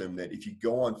cumbersome that if you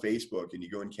go on Facebook and you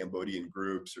go in Cambodian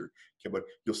groups or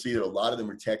you'll see that a lot of them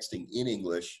are texting in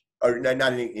English, or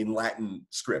not in Latin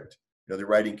script. You know, they're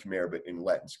writing Khmer, but in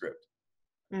Latin script.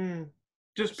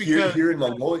 Just because here in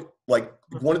Mongolia, like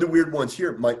one of the weird ones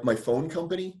here, my phone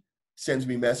company sends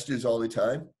me messages all the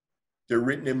time. They're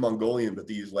written in Mongolian, but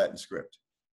they use Latin script.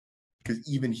 Because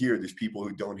even here, there's people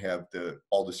who don't have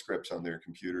all the scripts on their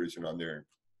computers and on their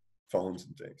phones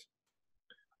and things.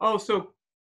 Oh,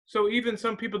 so even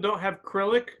some people don't have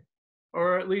Cyrillic,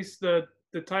 or at least the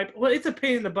type. Well, it's a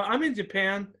pain in the butt. I'm in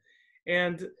Japan,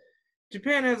 and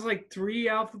Japan has like 3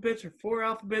 alphabets or 4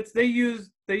 alphabets. They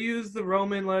use the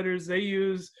Roman letters. They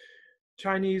use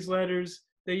Chinese letters.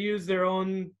 They use their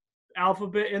own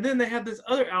alphabet, and then they have this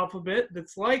other alphabet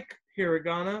that's like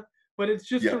hiragana, but it's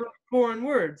just to write foreign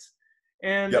words.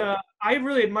 And I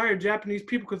really admire Japanese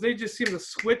people because they just seem to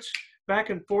switch back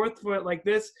and forth for it like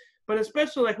this. But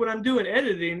especially like when I'm doing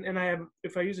editing, and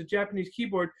if I use a Japanese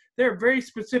keyboard, there are very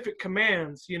specific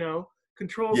commands. You know,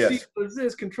 Control C does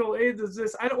this, Control A does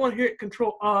this. I don't want to hear it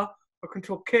Control A or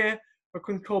Control K or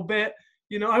Control B.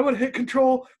 You know, I want to hit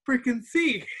Control freaking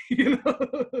C. You know,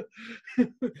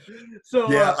 so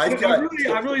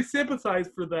I really sympathize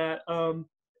for that. And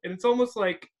it's almost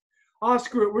like, oh,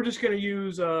 screw it, we're just gonna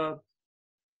use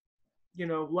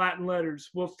Latin letters.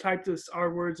 We'll type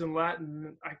our words in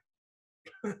Latin.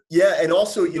 Yeah, and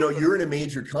also, you're in a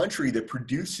major country that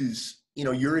produces,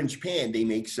 you're in Japan, they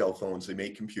make cell phones, they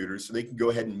make computers, so they can go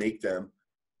ahead and make them,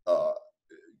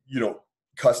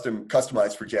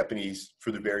 customized for Japanese,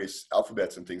 for the various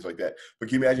alphabets and things like that. But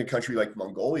can you imagine a country like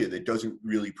Mongolia that doesn't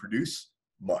really produce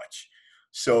much?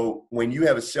 So when you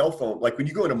have a cell phone, like when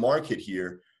you go into market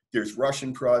here, there's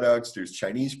Russian products, there's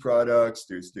Chinese products,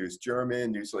 there's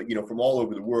German, there's from all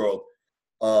over the world.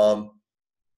 I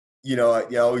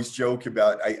always joke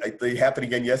about, it happened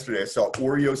again yesterday. I saw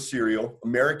Oreo cereal,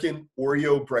 American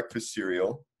Oreo breakfast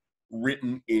cereal,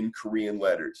 written in Korean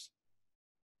letters.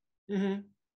 Mm-hmm.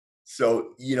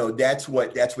 So, that's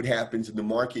what happens in the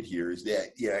market here, is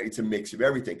that, it's a mix of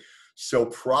everything. So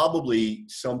probably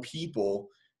some people,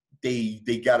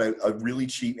 they got a really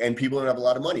cheap, and people don't have a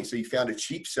lot of money. So you found a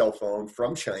cheap cell phone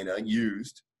from China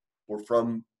used, or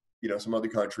from, some other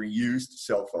country used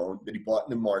cell phone that he bought in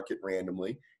the market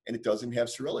randomly, and it doesn't have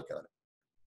Cyrillic on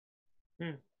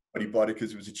it. But he bought it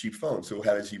because it was a cheap phone. So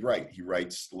how does he write? He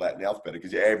writes the Latin alphabet,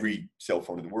 because every cell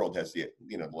phone in the world has the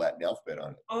Latin alphabet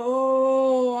on it.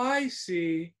 Oh, I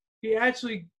see. He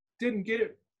actually didn't get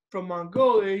it from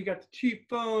Mongolia. He got the cheap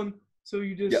phone. So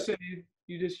you just say,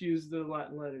 you just use the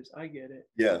Latin letters. I get it.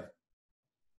 Yeah.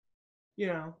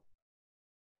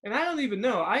 And I don't even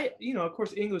know. Of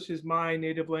course, English is my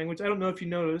native language. I don't know if you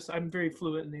noticed. I'm very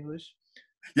fluent in English.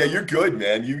 Yeah, you're good,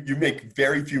 man. You make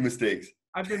very few mistakes.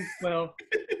 I've been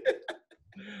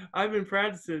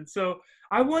practicing. So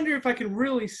I wonder if I can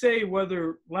really say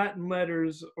whether Latin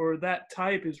letters or that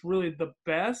type is really the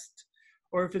best,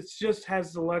 or if it just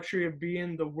has the luxury of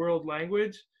being the world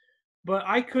language. But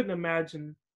I couldn't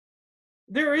imagine.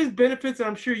 There is benefits, and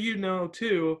I'm sure you know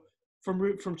too,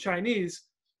 from Chinese.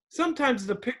 Sometimes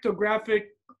the pictographic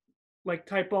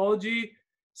typology,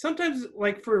 sometimes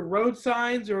like for road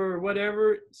signs or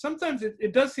whatever, sometimes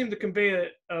it does seem to convey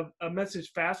a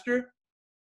message faster.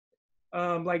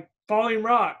 Like falling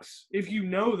rocks, if you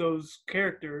know those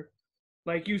character,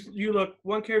 like you look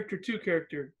 1 character, 2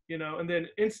 character, and then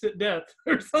instant death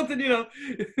or something,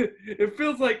 it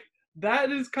feels like that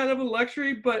is kind of a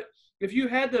luxury. But if you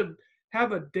had to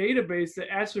have a database that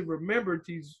actually remembered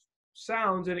these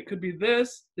sounds, and it could be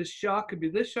this shot, could be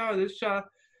this shot, or this shot,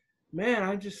 man,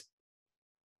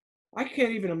 I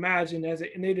can't even imagine as a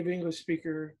native English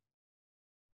speaker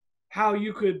how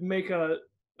you could make a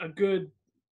good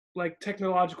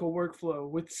technological workflow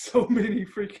with so many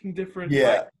freaking different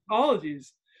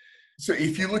technologies. So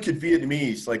if you look at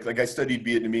Vietnamese, like I studied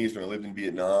Vietnamese when I lived in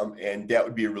Vietnam, and that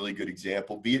would be a really good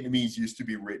example. Vietnamese used to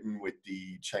be written with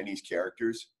the Chinese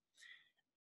characters,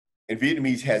 and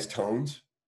Vietnamese has tones.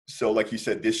 So like you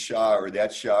said, this sha or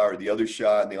that sha or the other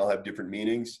sha, and they all have different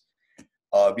meanings.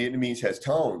 Vietnamese has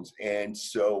tones. And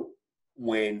so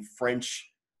when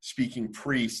French speaking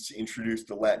priests introduced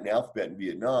the Latin alphabet in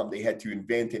Vietnam, they had to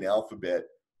invent an alphabet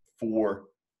for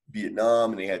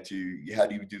Vietnam, and they had to, how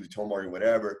do you do the Tomar and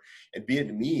whatever. And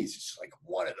Vietnamese is like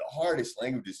one of the hardest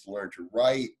languages to learn to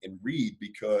write and read,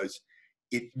 because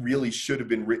it really should have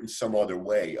been written some other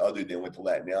way other than with the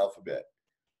Latin alphabet.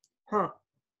 Huh.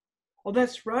 Well,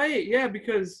 that's right. Yeah,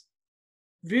 because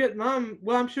Vietnam,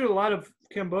 well, I'm sure a lot of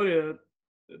Cambodia,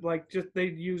 like, just they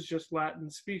use just Latin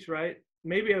speech, right?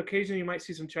 Maybe occasionally you might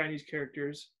see some Chinese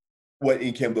characters. What,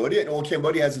 in Cambodia? Well,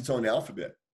 Cambodia has its own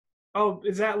alphabet. Oh,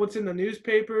 is that what's in the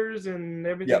newspapers and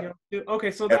everything else too? Okay,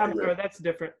 so I'm sorry, that's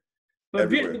different. But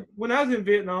when I was in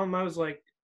Vietnam, I was like,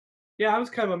 yeah, I was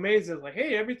kind of amazed. I was like,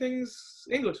 hey, everything's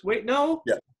English. Wait, no,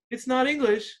 it's not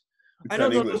English. It's I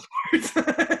don't know those words.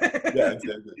 Yeah,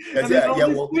 exactly. And there's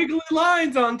all these squiggly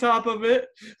lines on top of it.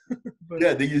 But,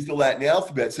 yeah, they use the Latin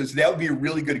alphabet. So that would be a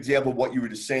really good example of what you were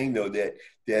just saying, though,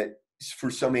 that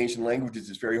for some Asian languages,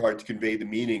 it's very hard to convey the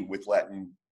meaning with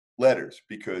Latin letters,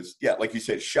 because, yeah, like you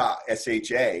said, sha,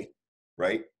 S-H-A,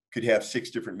 right, could have 6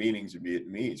 different meanings in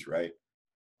Vietnamese, right?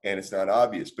 And it's not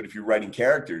obvious. But if you're writing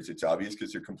characters, it's obvious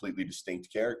because they're completely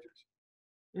distinct characters.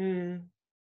 Mm.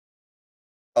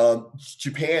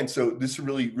 Japan. So this is a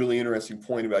really, really interesting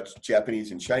point about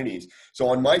Japanese and Chinese. So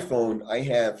on my phone,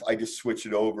 I just switch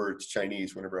it over to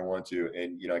Chinese whenever I want to.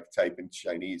 And, I can type in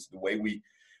Chinese. The way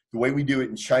we do it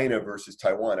in China versus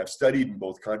Taiwan, I've studied in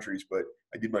both countries, but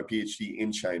I did my PhD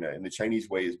in China, and the Chinese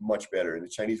way is much better. And the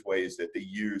Chinese way is that they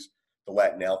use the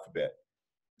Latin alphabet.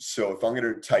 So if I'm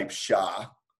going to type Sha,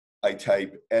 I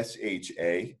type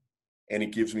S-H-A, and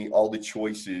it gives me all the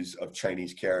choices of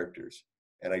Chinese characters,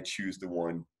 and I choose the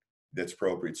one that's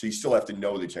appropriate. So you still have to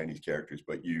know the Chinese characters,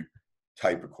 but you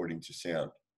type according to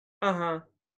sound. And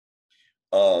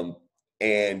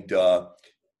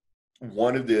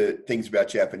one of the things about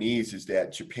Japanese is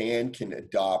that Japan can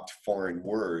adopt foreign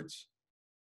words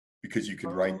because you can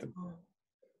write them.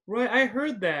 Right, I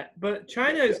heard that, but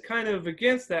China is kind of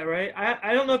against that, right?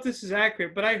 I don't know if this is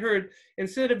accurate, but I heard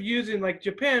instead of using, like,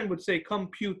 Japan would say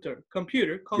computer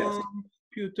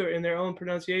in their own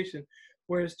pronunciation,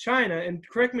 whereas China, and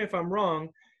correct me if I'm wrong,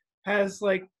 has,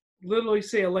 like, literally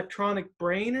say electronic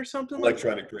brain or something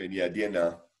electronic brain, yeah,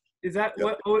 DNA. Is that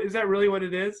is that really what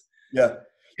it is? Yeah.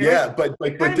 Yeah, but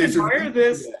there's admire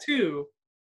this too.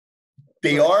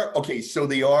 They are, okay, so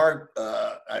they are,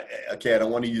 I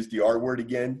don't want to use the R word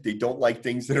again. They don't like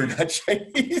things that are not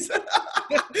Chinese.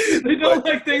 They don't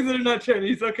like things that are not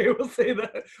Chinese. Okay, we'll say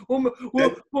that.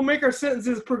 We'll make our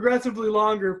sentences progressively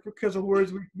longer because of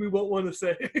words we won't want to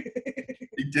say.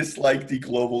 They dislike the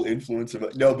global influence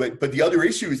of, no, but the other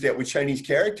issue is that with Chinese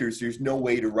characters, there's no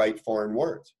way to write foreign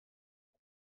words.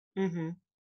 Mm-hmm.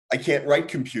 I can't write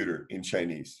computer in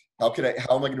Chinese. How am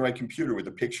I going to write computer with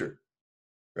a picture,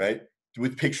 right?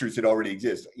 With pictures that already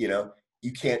exist,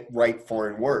 you can't write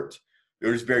foreign words. It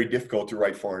is very difficult to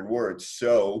write foreign words,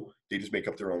 so they just make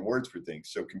up their own words for things.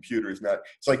 So computer is not,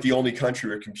 it's like the only country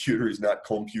where computer is not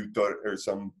computer or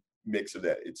some mix of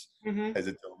that. It's has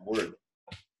its own word.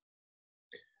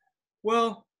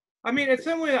 Well, I mean, in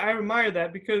some way I admire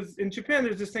that, because in Japan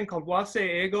there's this thing called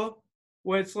wasei ego,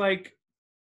 where it's like,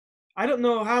 I don't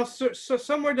know how, so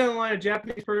somewhere down the line a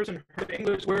Japanese person heard the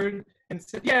English word and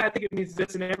said, yeah, I think it means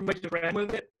this, and everybody just ran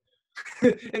with it.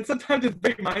 And sometimes it's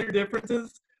very minor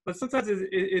differences, but sometimes it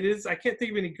is, I can't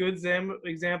think of any good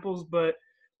examples, but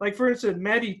like, for instance,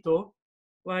 merito,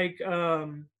 like,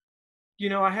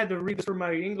 I had to read this for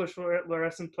my English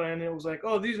lesson plan, and it was like,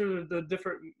 oh, these are the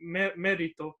different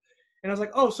merito. And I was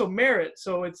like, oh, so merit,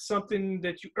 so it's something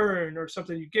that you earn or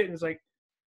something you get. And it's like,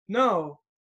 no,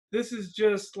 this is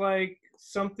just like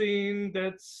something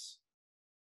that's,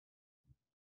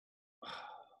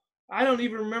 I don't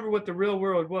even remember what the real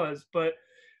word was, but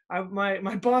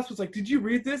my boss was like, did you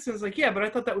read this? And I was like, yeah, but I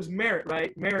thought that was merit,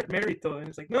 right? Merito. And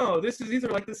it's like, no, these are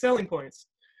like the selling points.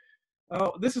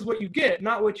 Oh, this is what you get,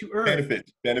 not what you earn.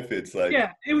 Benefits, like.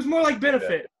 Yeah, it was more like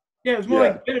benefit. Yeah, it was more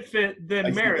like benefit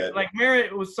than merit. Like,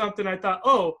 merit was something I thought,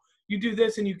 oh, you do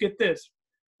this and you get this.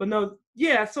 But no,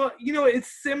 yeah, so,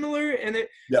 it's similar, and it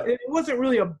wasn't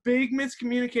really a big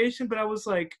miscommunication, but I was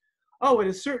like, oh, at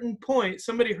a certain point,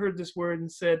 somebody heard this word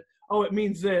and said, oh, it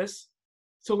means this,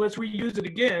 so let's reuse it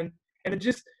again. And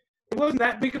it wasn't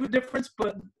that big of a difference,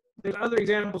 but there's other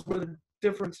examples where the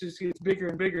difference just gets bigger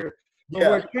and bigger. But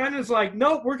where China's like,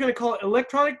 nope, we're going to call it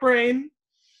electronic brain,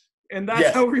 and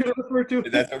that's how we're going to refer to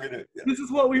it. That's how we're going to. This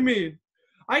is what we mean.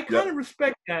 I kind of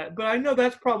respect that, but I know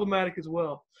that's problematic as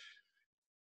well.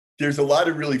 There's a lot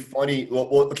of really funny,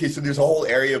 okay, so there's a whole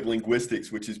area of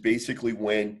linguistics, which is basically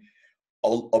when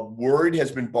a word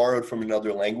has been borrowed from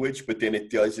another language, but then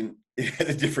it has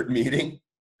a different meaning.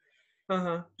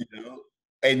 Uh-huh. you know.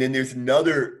 And then there's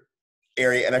another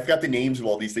area, and I forgot the names of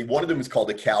all these things. One of them is called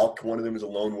a calc. One of them is a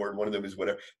loan word. One of them is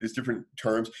whatever. There's different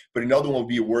terms. But another one would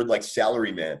be a word like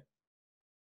salaryman,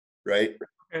 right?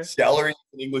 Okay. Salary is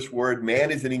an English word. Man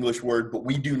is an English word, but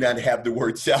we do not have the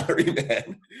word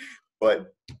salaryman.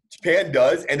 But Japan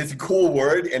does, and it's a cool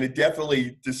word, and it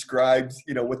definitely describes,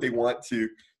 what they want to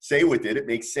say with it. It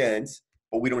makes sense,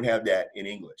 but we don't have that in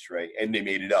English, right? And they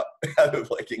made it up out of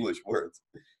like English words.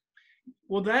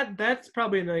 Well, that's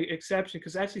probably an exception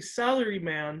because actually, salary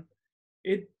man,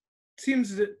 it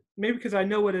seems that maybe because I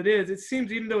know what it is, it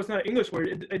seems even though it's not an English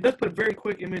word, it does put a very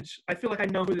quick image. I feel like I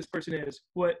know who this person is,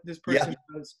 what this Yeah, person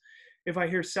does. If I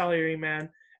hear salary man,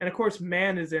 and of course,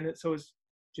 man is in it, so it's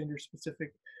gender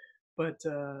specific. But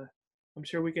I'm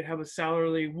sure we could have a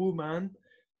salary woman,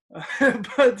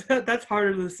 but that's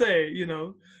harder to say,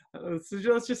 So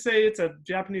let's just say it's a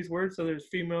Japanese word, so there's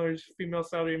female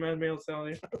salary man, male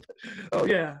salary. Oh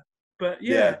yeah, but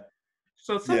yeah. yeah,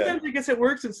 So yeah, sometimes I guess it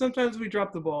works, and sometimes we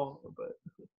drop the ball. But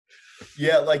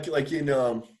yeah. Like in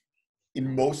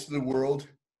most of the world,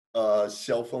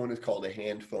 cell phone is called a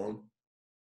hand phone.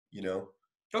 You know,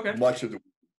 okay. much of the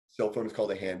cell phone is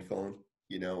called a hand phone.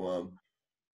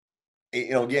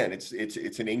 Again,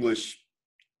 it's an English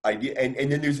idea, and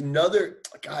then there's another.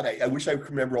 God, I wish I could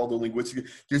remember all the linguistic.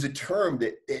 There's a term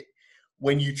that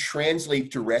when you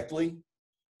translate directly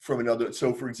from another.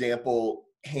 So, for example,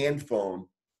 hand phone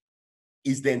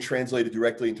is then translated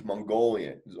directly into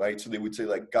Mongolian, right? So they would say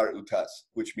like gar utas,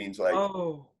 which means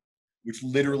Oh, which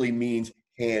literally means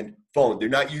hand phone. They're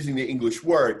not using the English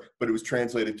word, but it was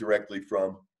translated directly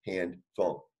from hand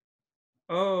phone.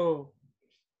 oh.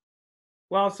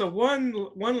 Well, so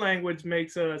one language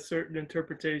makes a certain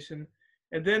interpretation,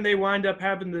 and then they wind up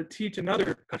having to teach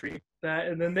another country that,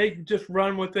 and then they just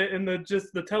run with it, and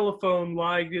the telephone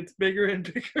line gets bigger and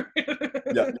bigger.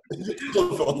 Yeah,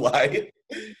 telephone line.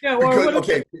 Yeah, or Because what?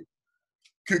 okay,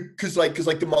 because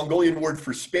like the Mongolian word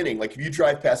for spinning, like if you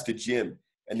drive past a gym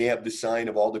and they have the sign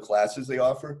of all the classes they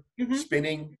offer, Mm-hmm.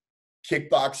 spinning,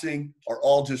 kickboxing are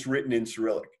all just written in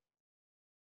Cyrillic,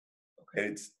 Okay.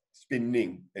 and it's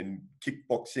spinning and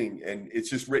kickboxing, and it's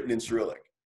just written in Cyrillic.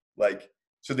 Like,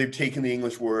 so they've taken the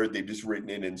English word, they've just written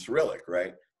it in Cyrillic,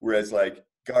 right? Whereas like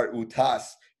gar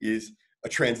utas is a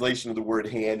translation of the word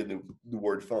hand and the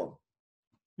word phone.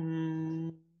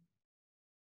 Mm.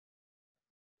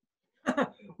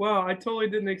 Wow, I totally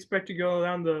didn't expect to go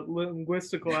down the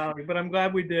linguistical alley, but I'm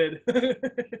glad we did.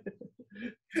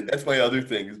 That's my other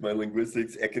thing is my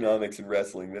linguistics, economics, and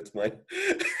wrestling. That's my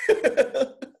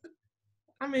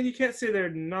I mean, you can't say they're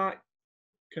not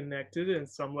connected in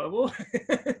some level.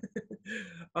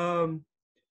 um,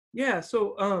 yeah,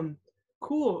 so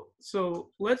cool. So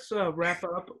let's wrap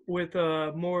up with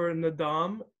more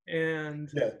Naadam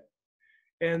yeah.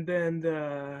 and then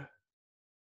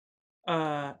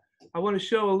uh, I want to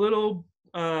show a little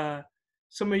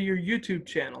some of your YouTube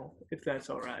channel, if that's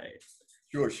all right.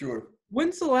 Sure, sure.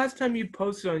 When's the last time you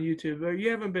posted on YouTube? Or you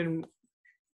haven't been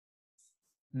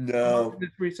promoting No, this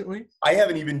recently? I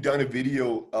haven't even done a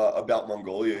video about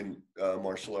Mongolian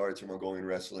martial arts or Mongolian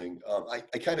wrestling. I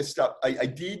kind of stopped. I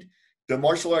did the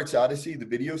Martial Arts Odyssey, the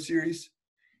video series.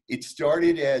 It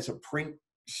started as a print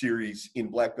series in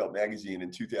Black Belt Magazine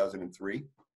in 2003.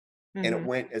 And it Mm-hmm.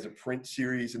 went as a print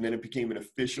series, and then it became an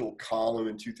official column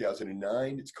in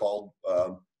 2009. It's called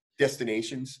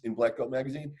Destinations in Black Belt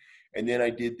Magazine. And then I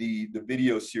did the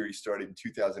video series started in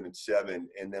 2007.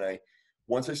 And then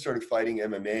once I started fighting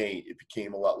MMA, it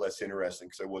became a lot less interesting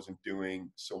because I wasn't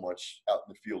doing so much out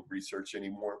in the field research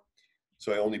anymore.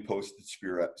 So I only posted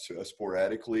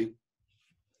sporadically.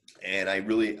 And I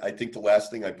think the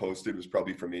last thing I posted was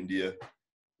probably from India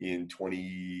in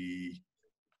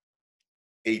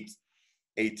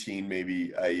 2018,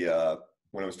 maybe.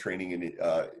 When I was training in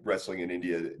wrestling in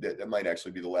India, that might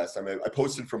actually be the last time. I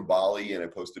posted from Bali and I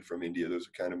posted from India. Those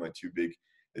are kind of my two big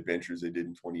adventures I did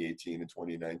in 2018 and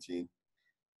 2019.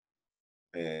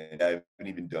 And I haven't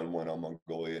even done one on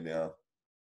Mongolia now.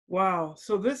 Wow.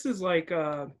 So this is like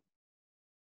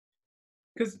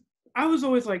because I was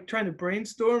always like trying to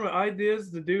brainstorm ideas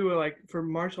to do like for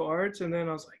martial arts, and then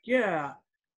I was like, yeah,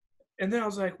 and then I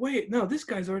was like, wait, no, this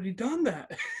guy's already done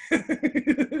that.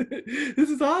 This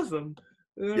is awesome.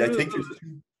 Yeah, I think there's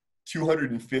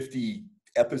 250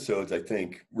 episodes, I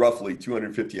think, roughly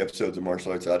 250 episodes of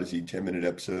Martial Arts Odyssey, 10-minute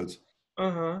episodes.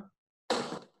 Uh huh.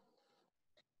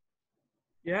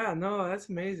 Yeah, no, that's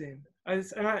amazing. And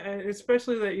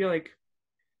especially that you're like,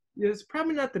 it's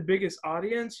probably not the biggest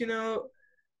audience,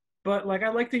 but like I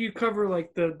like that you cover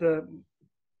like the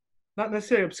not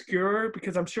necessarily obscure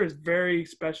because I'm sure it's very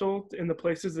special in the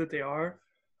places that they are,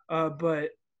 but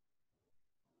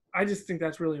I just think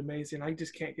that's really amazing. I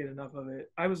just can't get enough of it.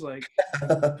 I was like,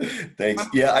 Thanks. I'm,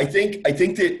 Yeah, I think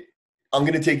that I'm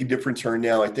going to take a different turn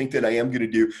now. I think that I am going to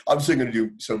do, obviously, I'm going to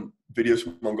do some videos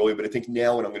from Mongolia, but I think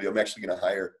now what I'm going to do, I'm actually going to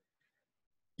hire,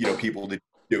 people to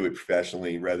do it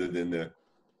professionally rather than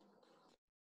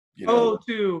you know, oh,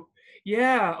 too.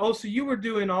 Yeah. Oh, so you were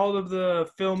doing all of the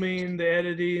filming, the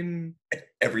editing.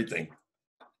 everything.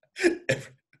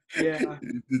 Yeah.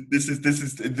 This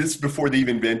is before they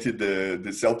even invented the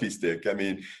selfie stick. I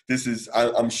mean,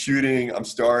 I'm shooting, I'm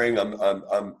starring,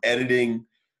 I'm editing,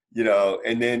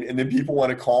 and then people want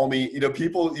to call me.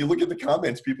 People, you look at the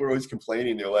comments, people are always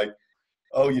complaining. They're like,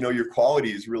 "Oh, your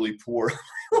quality is really poor."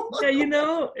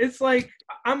 Yeah, it's like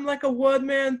I'm like a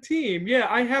one-man team. Yeah,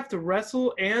 I have to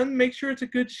wrestle and make sure it's a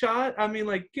good shot. I mean,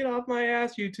 like, get off my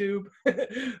ass, YouTube.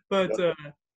 But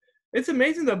it's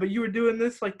amazing though. But you were doing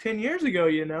this like 10 years ago,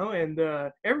 and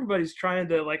everybody's trying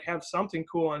to like have something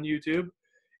cool on YouTube,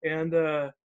 and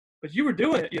but you were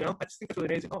doing it. I just think it's really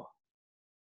amazing. Oh,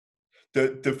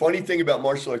 The funny thing about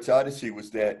Martial Arts Odyssey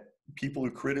was that people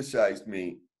who criticized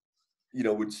me,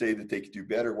 would say that they could do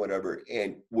better, whatever.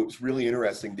 And what was really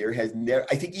interesting, there has never,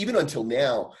 I think even until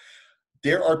now,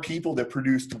 there are people that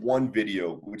produced one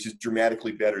video, which is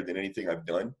dramatically better than anything I've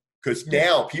done. Because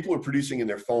now people are producing in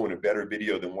their phone a better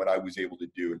video than what I was able to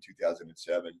do in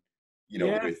 2007,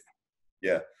 yeah,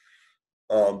 yeah.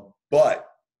 But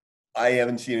I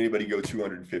haven't seen anybody go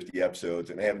 250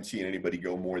 episodes, and I haven't seen anybody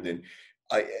go more than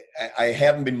I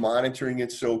haven't been monitoring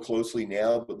it so closely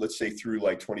now, but let's say through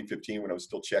like 2015 when I was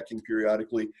still checking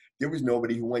periodically, there was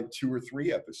nobody who went 2 or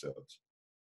 3 episodes.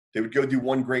 They would go do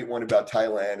one great one about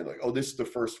Thailand and like, oh, this is the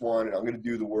first one, and I'm going to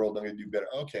do the world, I'm going to do better.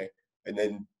 Okay. And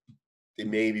then they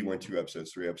maybe went 2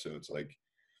 episodes, 3 episodes. Like,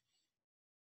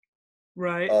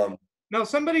 right. Now,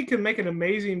 somebody can make an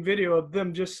amazing video of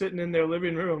them just sitting in their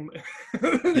living room.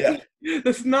 yeah.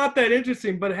 That's not that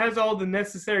interesting, but it has all the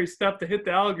necessary stuff to hit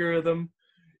the algorithm,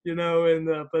 and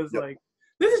but it's Yep. like,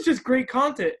 this is just great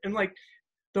content. And like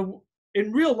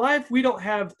in real life, we don't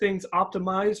have things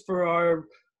optimized for our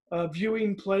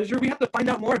viewing pleasure. We have to find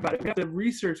out more about it. We have to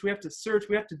research, we have to search,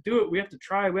 we have to do it, we have to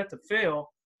try, we have to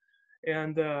fail.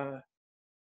 And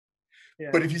yeah.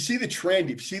 But if you see the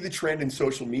trend in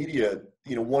social media,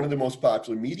 one of the most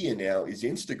popular media now is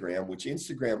Instagram, which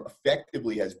Instagram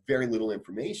effectively has very little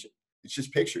information. It's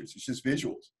just pictures. It's just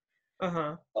visuals.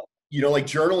 Uh-huh. Like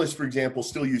journalists, for example,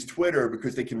 still use Twitter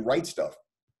because they can write stuff.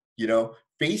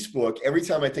 Facebook, every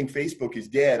time I think Facebook is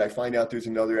dead, I find out there's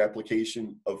another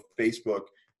application of Facebook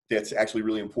that's actually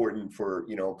really important for,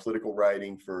 political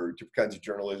writing, for different kinds of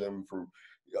journalism, for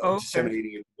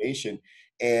disseminating information.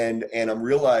 And I'm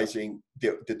realizing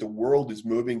that the world is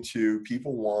moving to,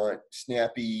 people want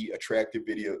snappy, attractive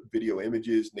video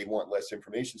images, and they want less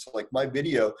information. So like my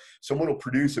video, someone will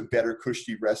produce a better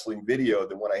Kushti wrestling video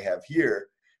than what I have here,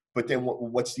 but then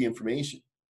what's the information?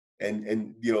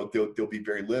 And there'll be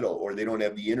very little, or they don't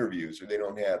have the interviews, or they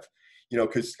don't have,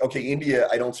 because India,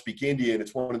 I don't speak Indian.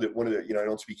 It's one of the I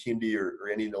don't speak Hindi or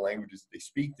any of the languages that they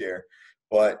speak there.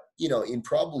 But in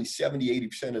probably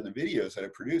 70-80% of the videos that I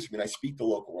produce, I mean, I speak the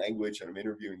local language and I'm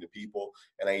interviewing the people,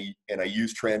 and I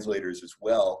use translators as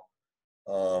well.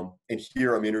 And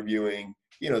here I'm interviewing,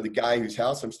 the guy whose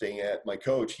house I'm staying at, my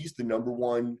coach. He's the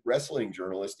 #1 wrestling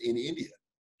journalist in India.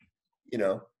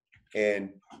 And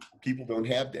people don't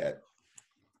have that,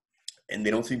 and they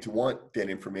don't seem to want that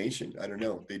information. I don't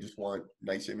know. They just want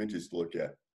nice images to look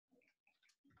at.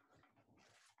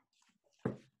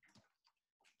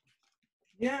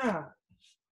 Yeah,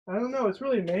 I don't know. It's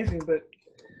really amazing, but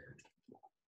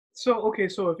so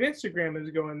if Instagram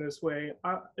is going this way,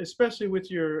 especially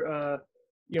with your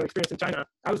experience in China,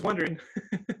 I was wondering,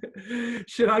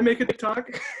 should I make a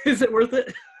TikTok? Is it worth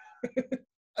it?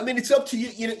 I mean, it's up to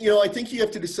you. I think you have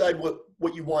to decide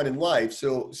what you want in life.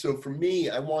 So for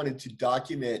me, I wanted to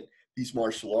document these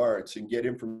martial arts and get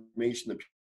information that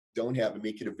people don't have and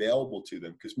make it available to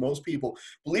them. Because most people,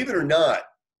 believe it or not,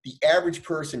 the average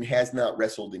person has not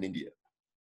wrestled in India.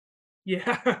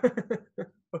 Yeah.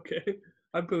 Okay.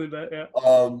 I believe that.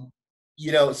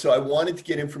 Yeah. So I wanted to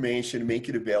get information and make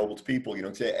it available to people.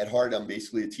 At heart, I'm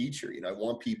basically a teacher. I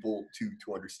want people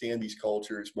to understand these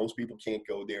cultures. Most people can't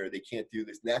go there. They can't do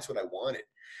this. And that's what I wanted.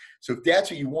 So if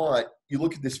that's what you want, you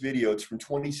look at this video. It's from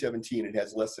 2017. It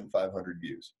has less than 500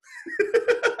 views.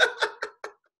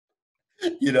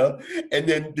 And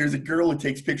then there's a girl who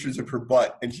takes pictures of her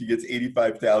butt, and she gets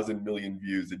 85,000 million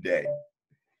views a day,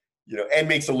 and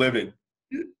makes a living,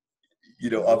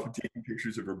 off of taking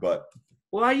pictures of her butt.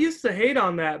 Well, I used to hate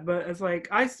on that, but it's like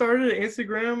I started an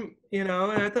Instagram, and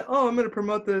I thought, oh, I'm going to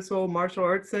promote this whole martial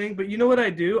arts thing. But you know what I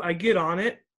do? I get on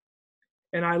it,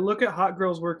 and I look at hot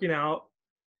girls working out,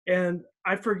 and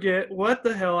I forget what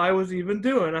the hell I was even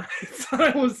doing. I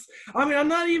thought I was. I mean, I'm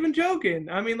not even joking.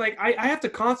 I mean, like I have to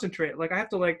concentrate. Like I have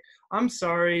to like. I'm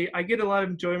sorry. I get a lot of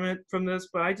enjoyment from this,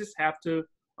 but I just have to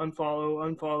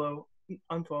unfollow.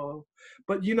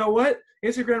 But you know what?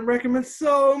 Instagram recommends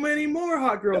so many more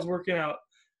hot girls Yep. working out.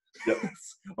 Yep.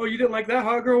 Oh, you didn't like that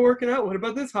hot girl working out? What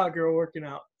about this hot girl working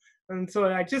out? And so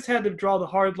I just had to draw the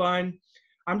hard line.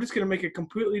 I'm just going to make a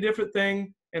completely different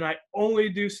thing, and I only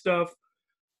do stuff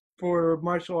for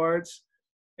martial arts,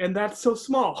 and that's so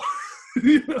small.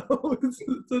 It's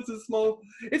such a small.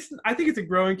 It's. I think it's a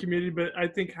growing community, but I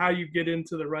think how you get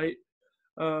into the right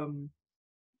um,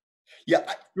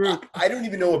 Yeah, group. I don't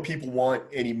even know what people want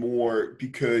anymore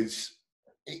because,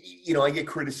 I get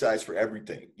criticized for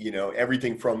everything,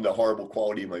 everything from the horrible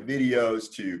quality of my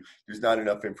videos to there's not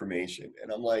enough information.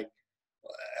 And I'm like,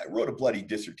 I wrote a bloody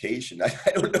dissertation. I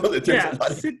don't know that there's a Yeah,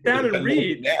 lot of sit down and more than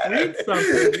read. Read that.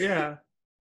 something. Yeah.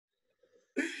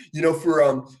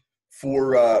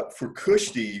 For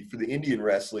Kushti, for the Indian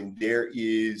wrestling, there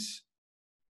is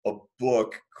a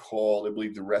book called, I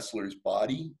believe, The Wrestler's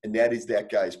Body, and that is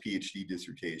that guy's PhD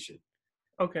dissertation.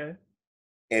 Okay.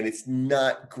 And it's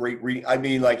not great reading. I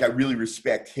mean, like, I really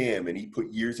respect him, and he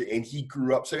put years, and he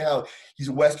grew up somehow. He's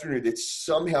a Westerner that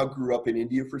somehow grew up in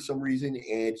India for some reason,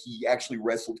 and he actually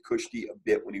wrestled Kushti a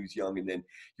bit when he was young, and then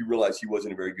he realized he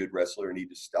wasn't a very good wrestler, and he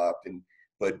just stopped. And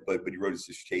but he wrote his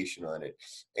dissertation on it.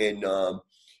 And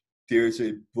there's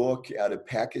a book out of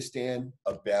Pakistan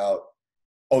about,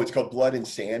 it's called Blood and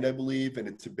Sand, I believe, and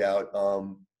it's about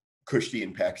Kushti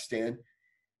in Pakistan.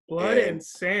 Blood And and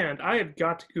sand. I have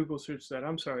got to Google search that.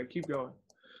 I'm sorry. Keep going.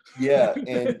 yeah,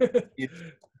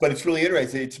 but it's really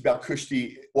interesting. It's about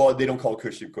Kushti. Well, they don't call it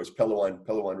Kushti, of course,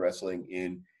 Pehlewan wrestling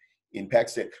in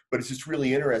Pakistan. But it's just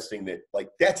really interesting that, like,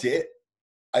 that's it.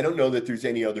 I don't know that there's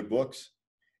any other books.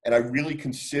 And I really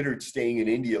considered staying in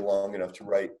India long enough to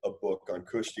write a book on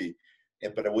Kushti,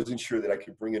 but I wasn't sure that I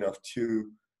could bring enough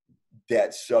to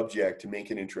that subject to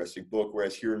make an interesting book.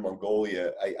 Whereas here in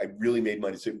Mongolia, I really made my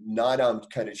decision. Naadam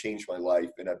kind of changed my life,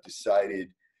 and I've decided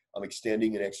I'm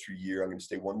extending an extra year. I'm going to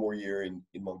stay one more year in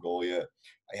Mongolia.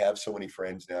 I have so many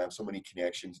friends now. I have so many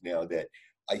connections now that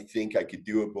I think I could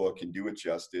do a book and do it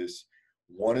justice.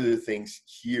 One of the things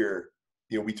here,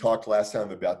 we talked last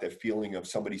time about that feeling of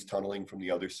somebody's tunneling from the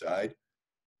other side.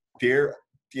 There,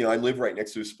 I live right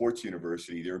next to a sports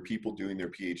university. There are people doing their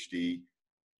PhD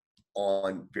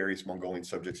on various Mongolian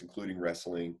subjects, including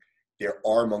wrestling. There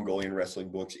are Mongolian wrestling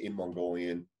books in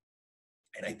Mongolian.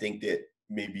 And I think that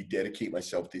maybe dedicate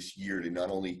myself this year to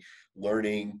not only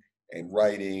learning and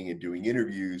writing and doing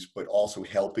interviews, but also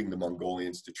helping the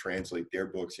Mongolians to translate their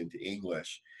books into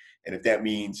English. And if that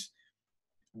means,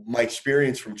 my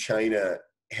experience from China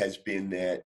has been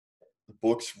that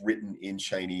books written in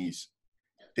Chinese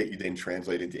that you then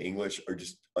translate into English are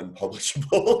just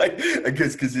unpublishable,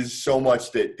 because there's so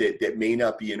much that may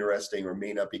not be interesting or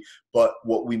may not be. But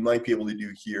what we might be able to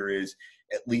do here is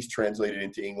at least translate it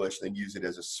into English, then use it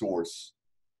as a source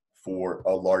for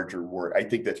a larger work. I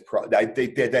think that's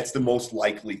the most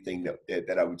likely thing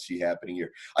that I would see happening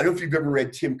here. I don't know if you've ever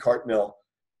read Tim Cartmel.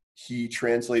 He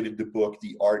translated the book,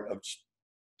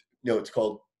 it's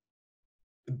called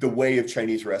The Way of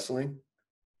Chinese Wrestling.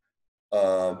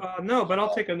 No, but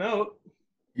I'll take a note.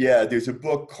 Yeah, there's a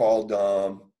book called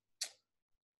Tong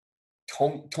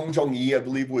Zhongyi, I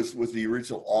believe, was the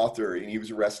original author, and he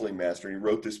was a wrestling master. And he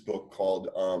wrote this book called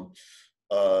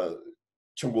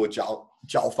Chengguo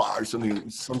Jiaofa or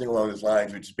something along those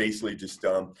lines, which is basically just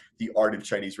the art of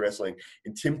Chinese wrestling.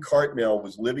 And Tim Cartmel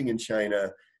was living in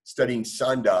China studying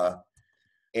Sanda,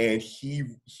 and he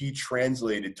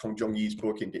translated Tong Zhongyi's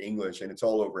book into English, and it's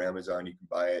all over Amazon. You can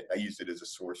buy it. I used it as a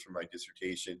source for my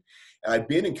dissertation. And I've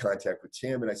been in contact with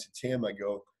Tim, and I said, Tim, I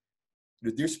go,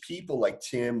 there's people like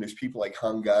Tim, there's people like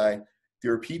Hung Guy.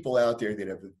 There are people out there that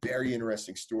have a very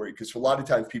interesting story, because a lot of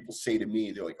times people say to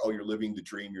me, they're like, oh, you're living the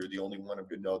dream. You're the only one. I'm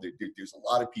going to know that there's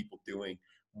a lot of people doing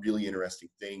really interesting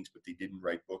things, but they didn't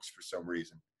write books for some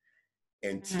reason.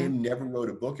 And Tim never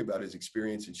wrote a book about his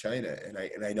experience in China. And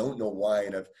I don't know why.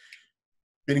 And I've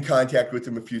been in contact with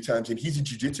him a few times, and he's a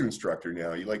jiu-jitsu instructor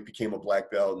now. He became a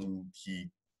black belt, and he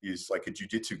is like a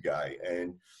jiu-jitsu guy.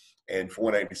 And from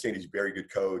what I understand, he's a very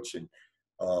good coach. And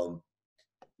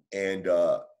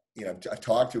I've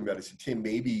talked to him about it. I said, Tim,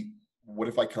 maybe what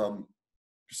if I come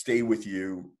stay with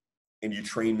you and you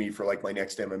train me for like my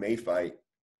next MMA fight?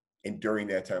 And during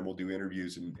that time, we'll do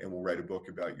interviews and we'll write a book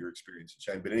about your experience in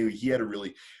China. But anyway,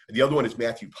 the other one is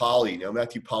Matthew Polly. Now,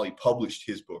 Matthew Polly published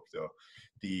his book, though.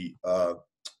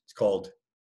 It's called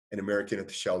An American at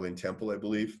the Shaolin Temple, I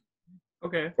believe.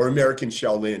 Okay. Or American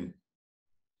Shaolin.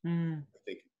 Mm. I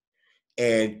think.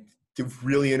 And the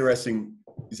really interesting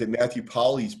is that Matthew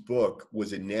Polly's book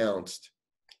was announced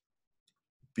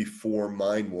before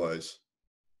mine was.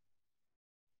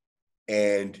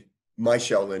 And my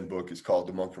Shaolin book is called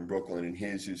The Monk from Brooklyn, and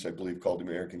his is, I believe, called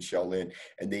American Shaolin.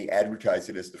 And they advertised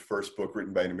it as the first book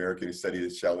written by an American who studied the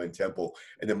Shaolin Temple.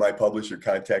 And then my publisher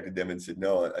contacted them and said,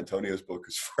 no, Antonio's book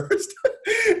is first.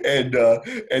 and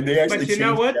they actually But you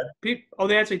know changed what? that.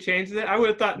 They actually changed it. I would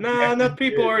have thought, They nah, actually enough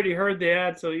people did. already heard the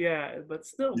ad, so yeah. But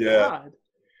still, Yeah. God.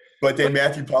 But then But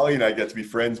Matthew Polly and I got to be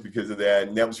friends because of that,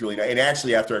 and that was really nice. And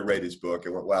actually, after I read his book, I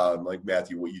went, "Wow!" I'm like,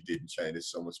 Matthew, what you did in China is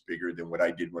so much bigger than what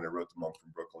I did when I wrote The Monk from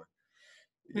Brooklyn.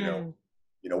 hmm.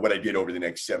 You know what I did over the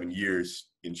next 7 years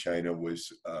in China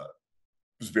was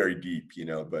very deep.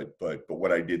 But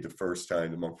what I did the first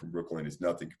time, The Monk from Brooklyn, is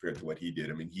nothing compared to what he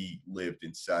did. I mean, he lived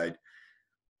inside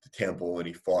the temple and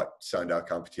he fought Sandak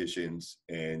competitions,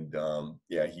 and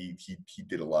he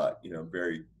did a lot.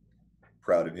 Very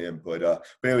proud of him. But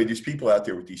anyway, there's people out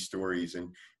there with these stories,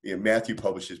 and Matthew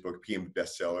published his book, became a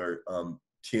bestseller.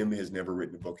 Tim has never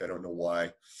written a book. I don't know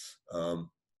why.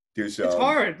 There's It's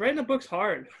hard. Writing a book's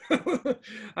hard.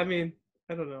 I mean,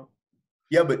 I don't know.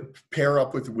 Yeah, but pair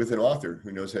up with an author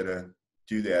who knows how to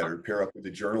do that, or pair up with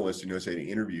a journalist who knows how to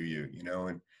interview you,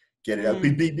 and get it out.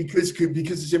 Because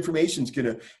this information's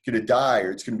gonna die, or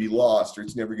it's gonna be lost, or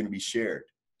it's never gonna be shared.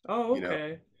 Oh,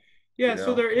 okay. Yeah,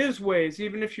 so there is ways,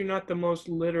 even if you're not the most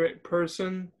literate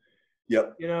person,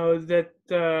 Yep. that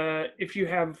if you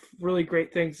have really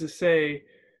great things to say,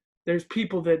 there's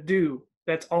people that do.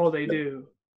 That's all they do.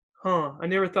 Huh. I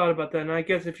never thought about that. And I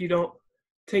guess if you don't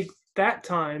take that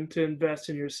time to invest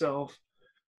in yourself,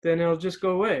 then it'll just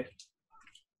go away.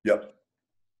 Yep.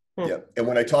 Huh. Yep. And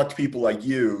when I talk to people like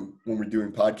you, when we're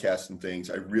doing podcasts and things,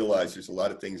 I realize there's a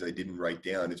lot of things I didn't write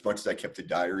down. As much as I kept a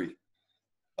diary,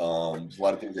 there's a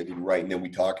lot of things I didn't write, and then we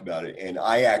talk about it. And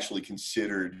I actually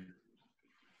considered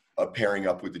pairing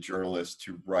up with a journalist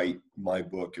to write my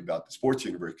book about the sports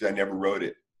university, because I never wrote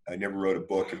it. I never wrote a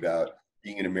book about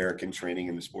being an American training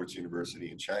in the sports university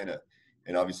in China.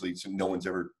 And obviously, no one's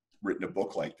ever written a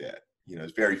book like that.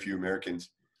 There's very few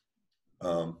Americans.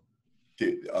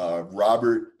 This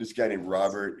guy named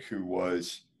Robert, who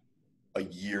was a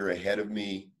year ahead of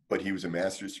me, but he was a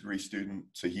master's degree student.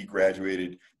 So he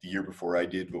graduated the year before I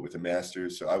did, but with a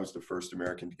master's. So I was the first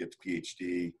American to get the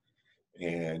PhD,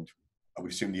 and I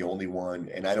would assume the only one.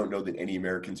 And I don't know that any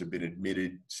Americans have been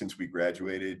admitted since we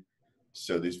graduated.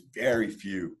 So there's very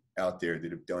few out there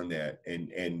that have done that.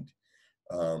 And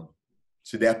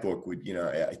so that book would,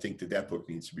 I think that book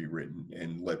needs to be written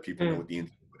and let people know what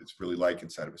it's really like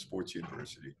inside of a sports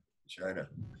university in China.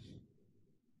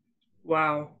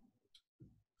 Wow.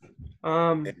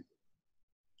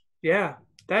 Yeah,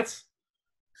 that's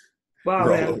wow,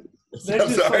 man. I'm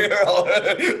sorry.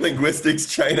 Linguistics,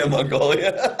 China,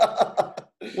 Mongolia.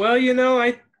 Well,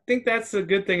 I think that's a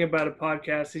good thing about a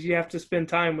podcast is you have to spend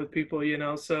time with people,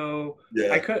 so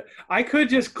yeah. I could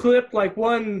just clip like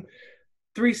 1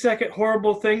 3-second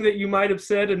horrible thing that you might have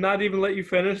said and not even let you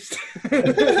finish,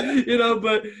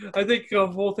 but I think the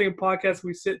whole thing of podcast,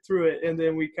 we sit through it and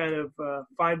then we kind of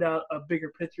find out a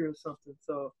bigger picture of something.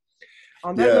 So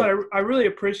on that note, I really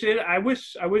appreciate it. I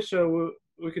wish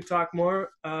we could talk more,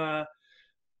 but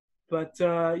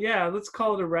let's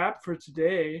call it a wrap for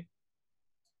today.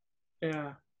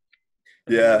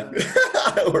 Yeah,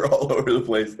 we're all over the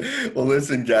place. Well,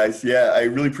 listen, guys. Yeah, I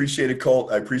really appreciate it,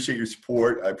 Colt. I appreciate your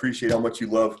support. I appreciate how much you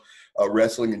love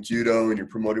wrestling and judo, and you're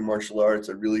promoting martial arts.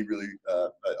 I really, really, I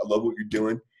love what you're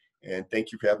doing. And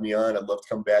thank you for having me on. I'd love to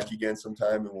come back again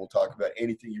sometime, and we'll talk about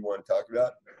anything you want to talk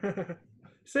about.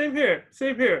 Same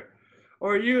here.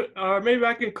 Or maybe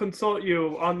I can consult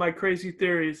you on my crazy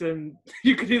theories, and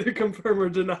you could either confirm or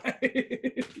deny.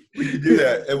 We could do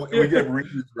that, and we could have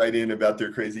readers write in about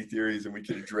their crazy theories, and we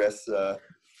could address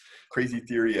crazy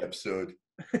theory episode.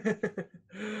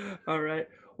 All right.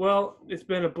 Well, it's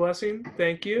been a blessing.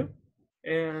 Thank you,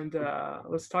 and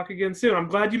let's talk again soon. I'm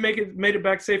glad you made it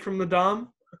back safe from the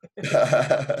Dom.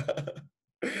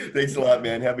 Thanks a lot,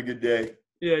 man. Have a good day.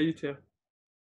 Yeah, you too.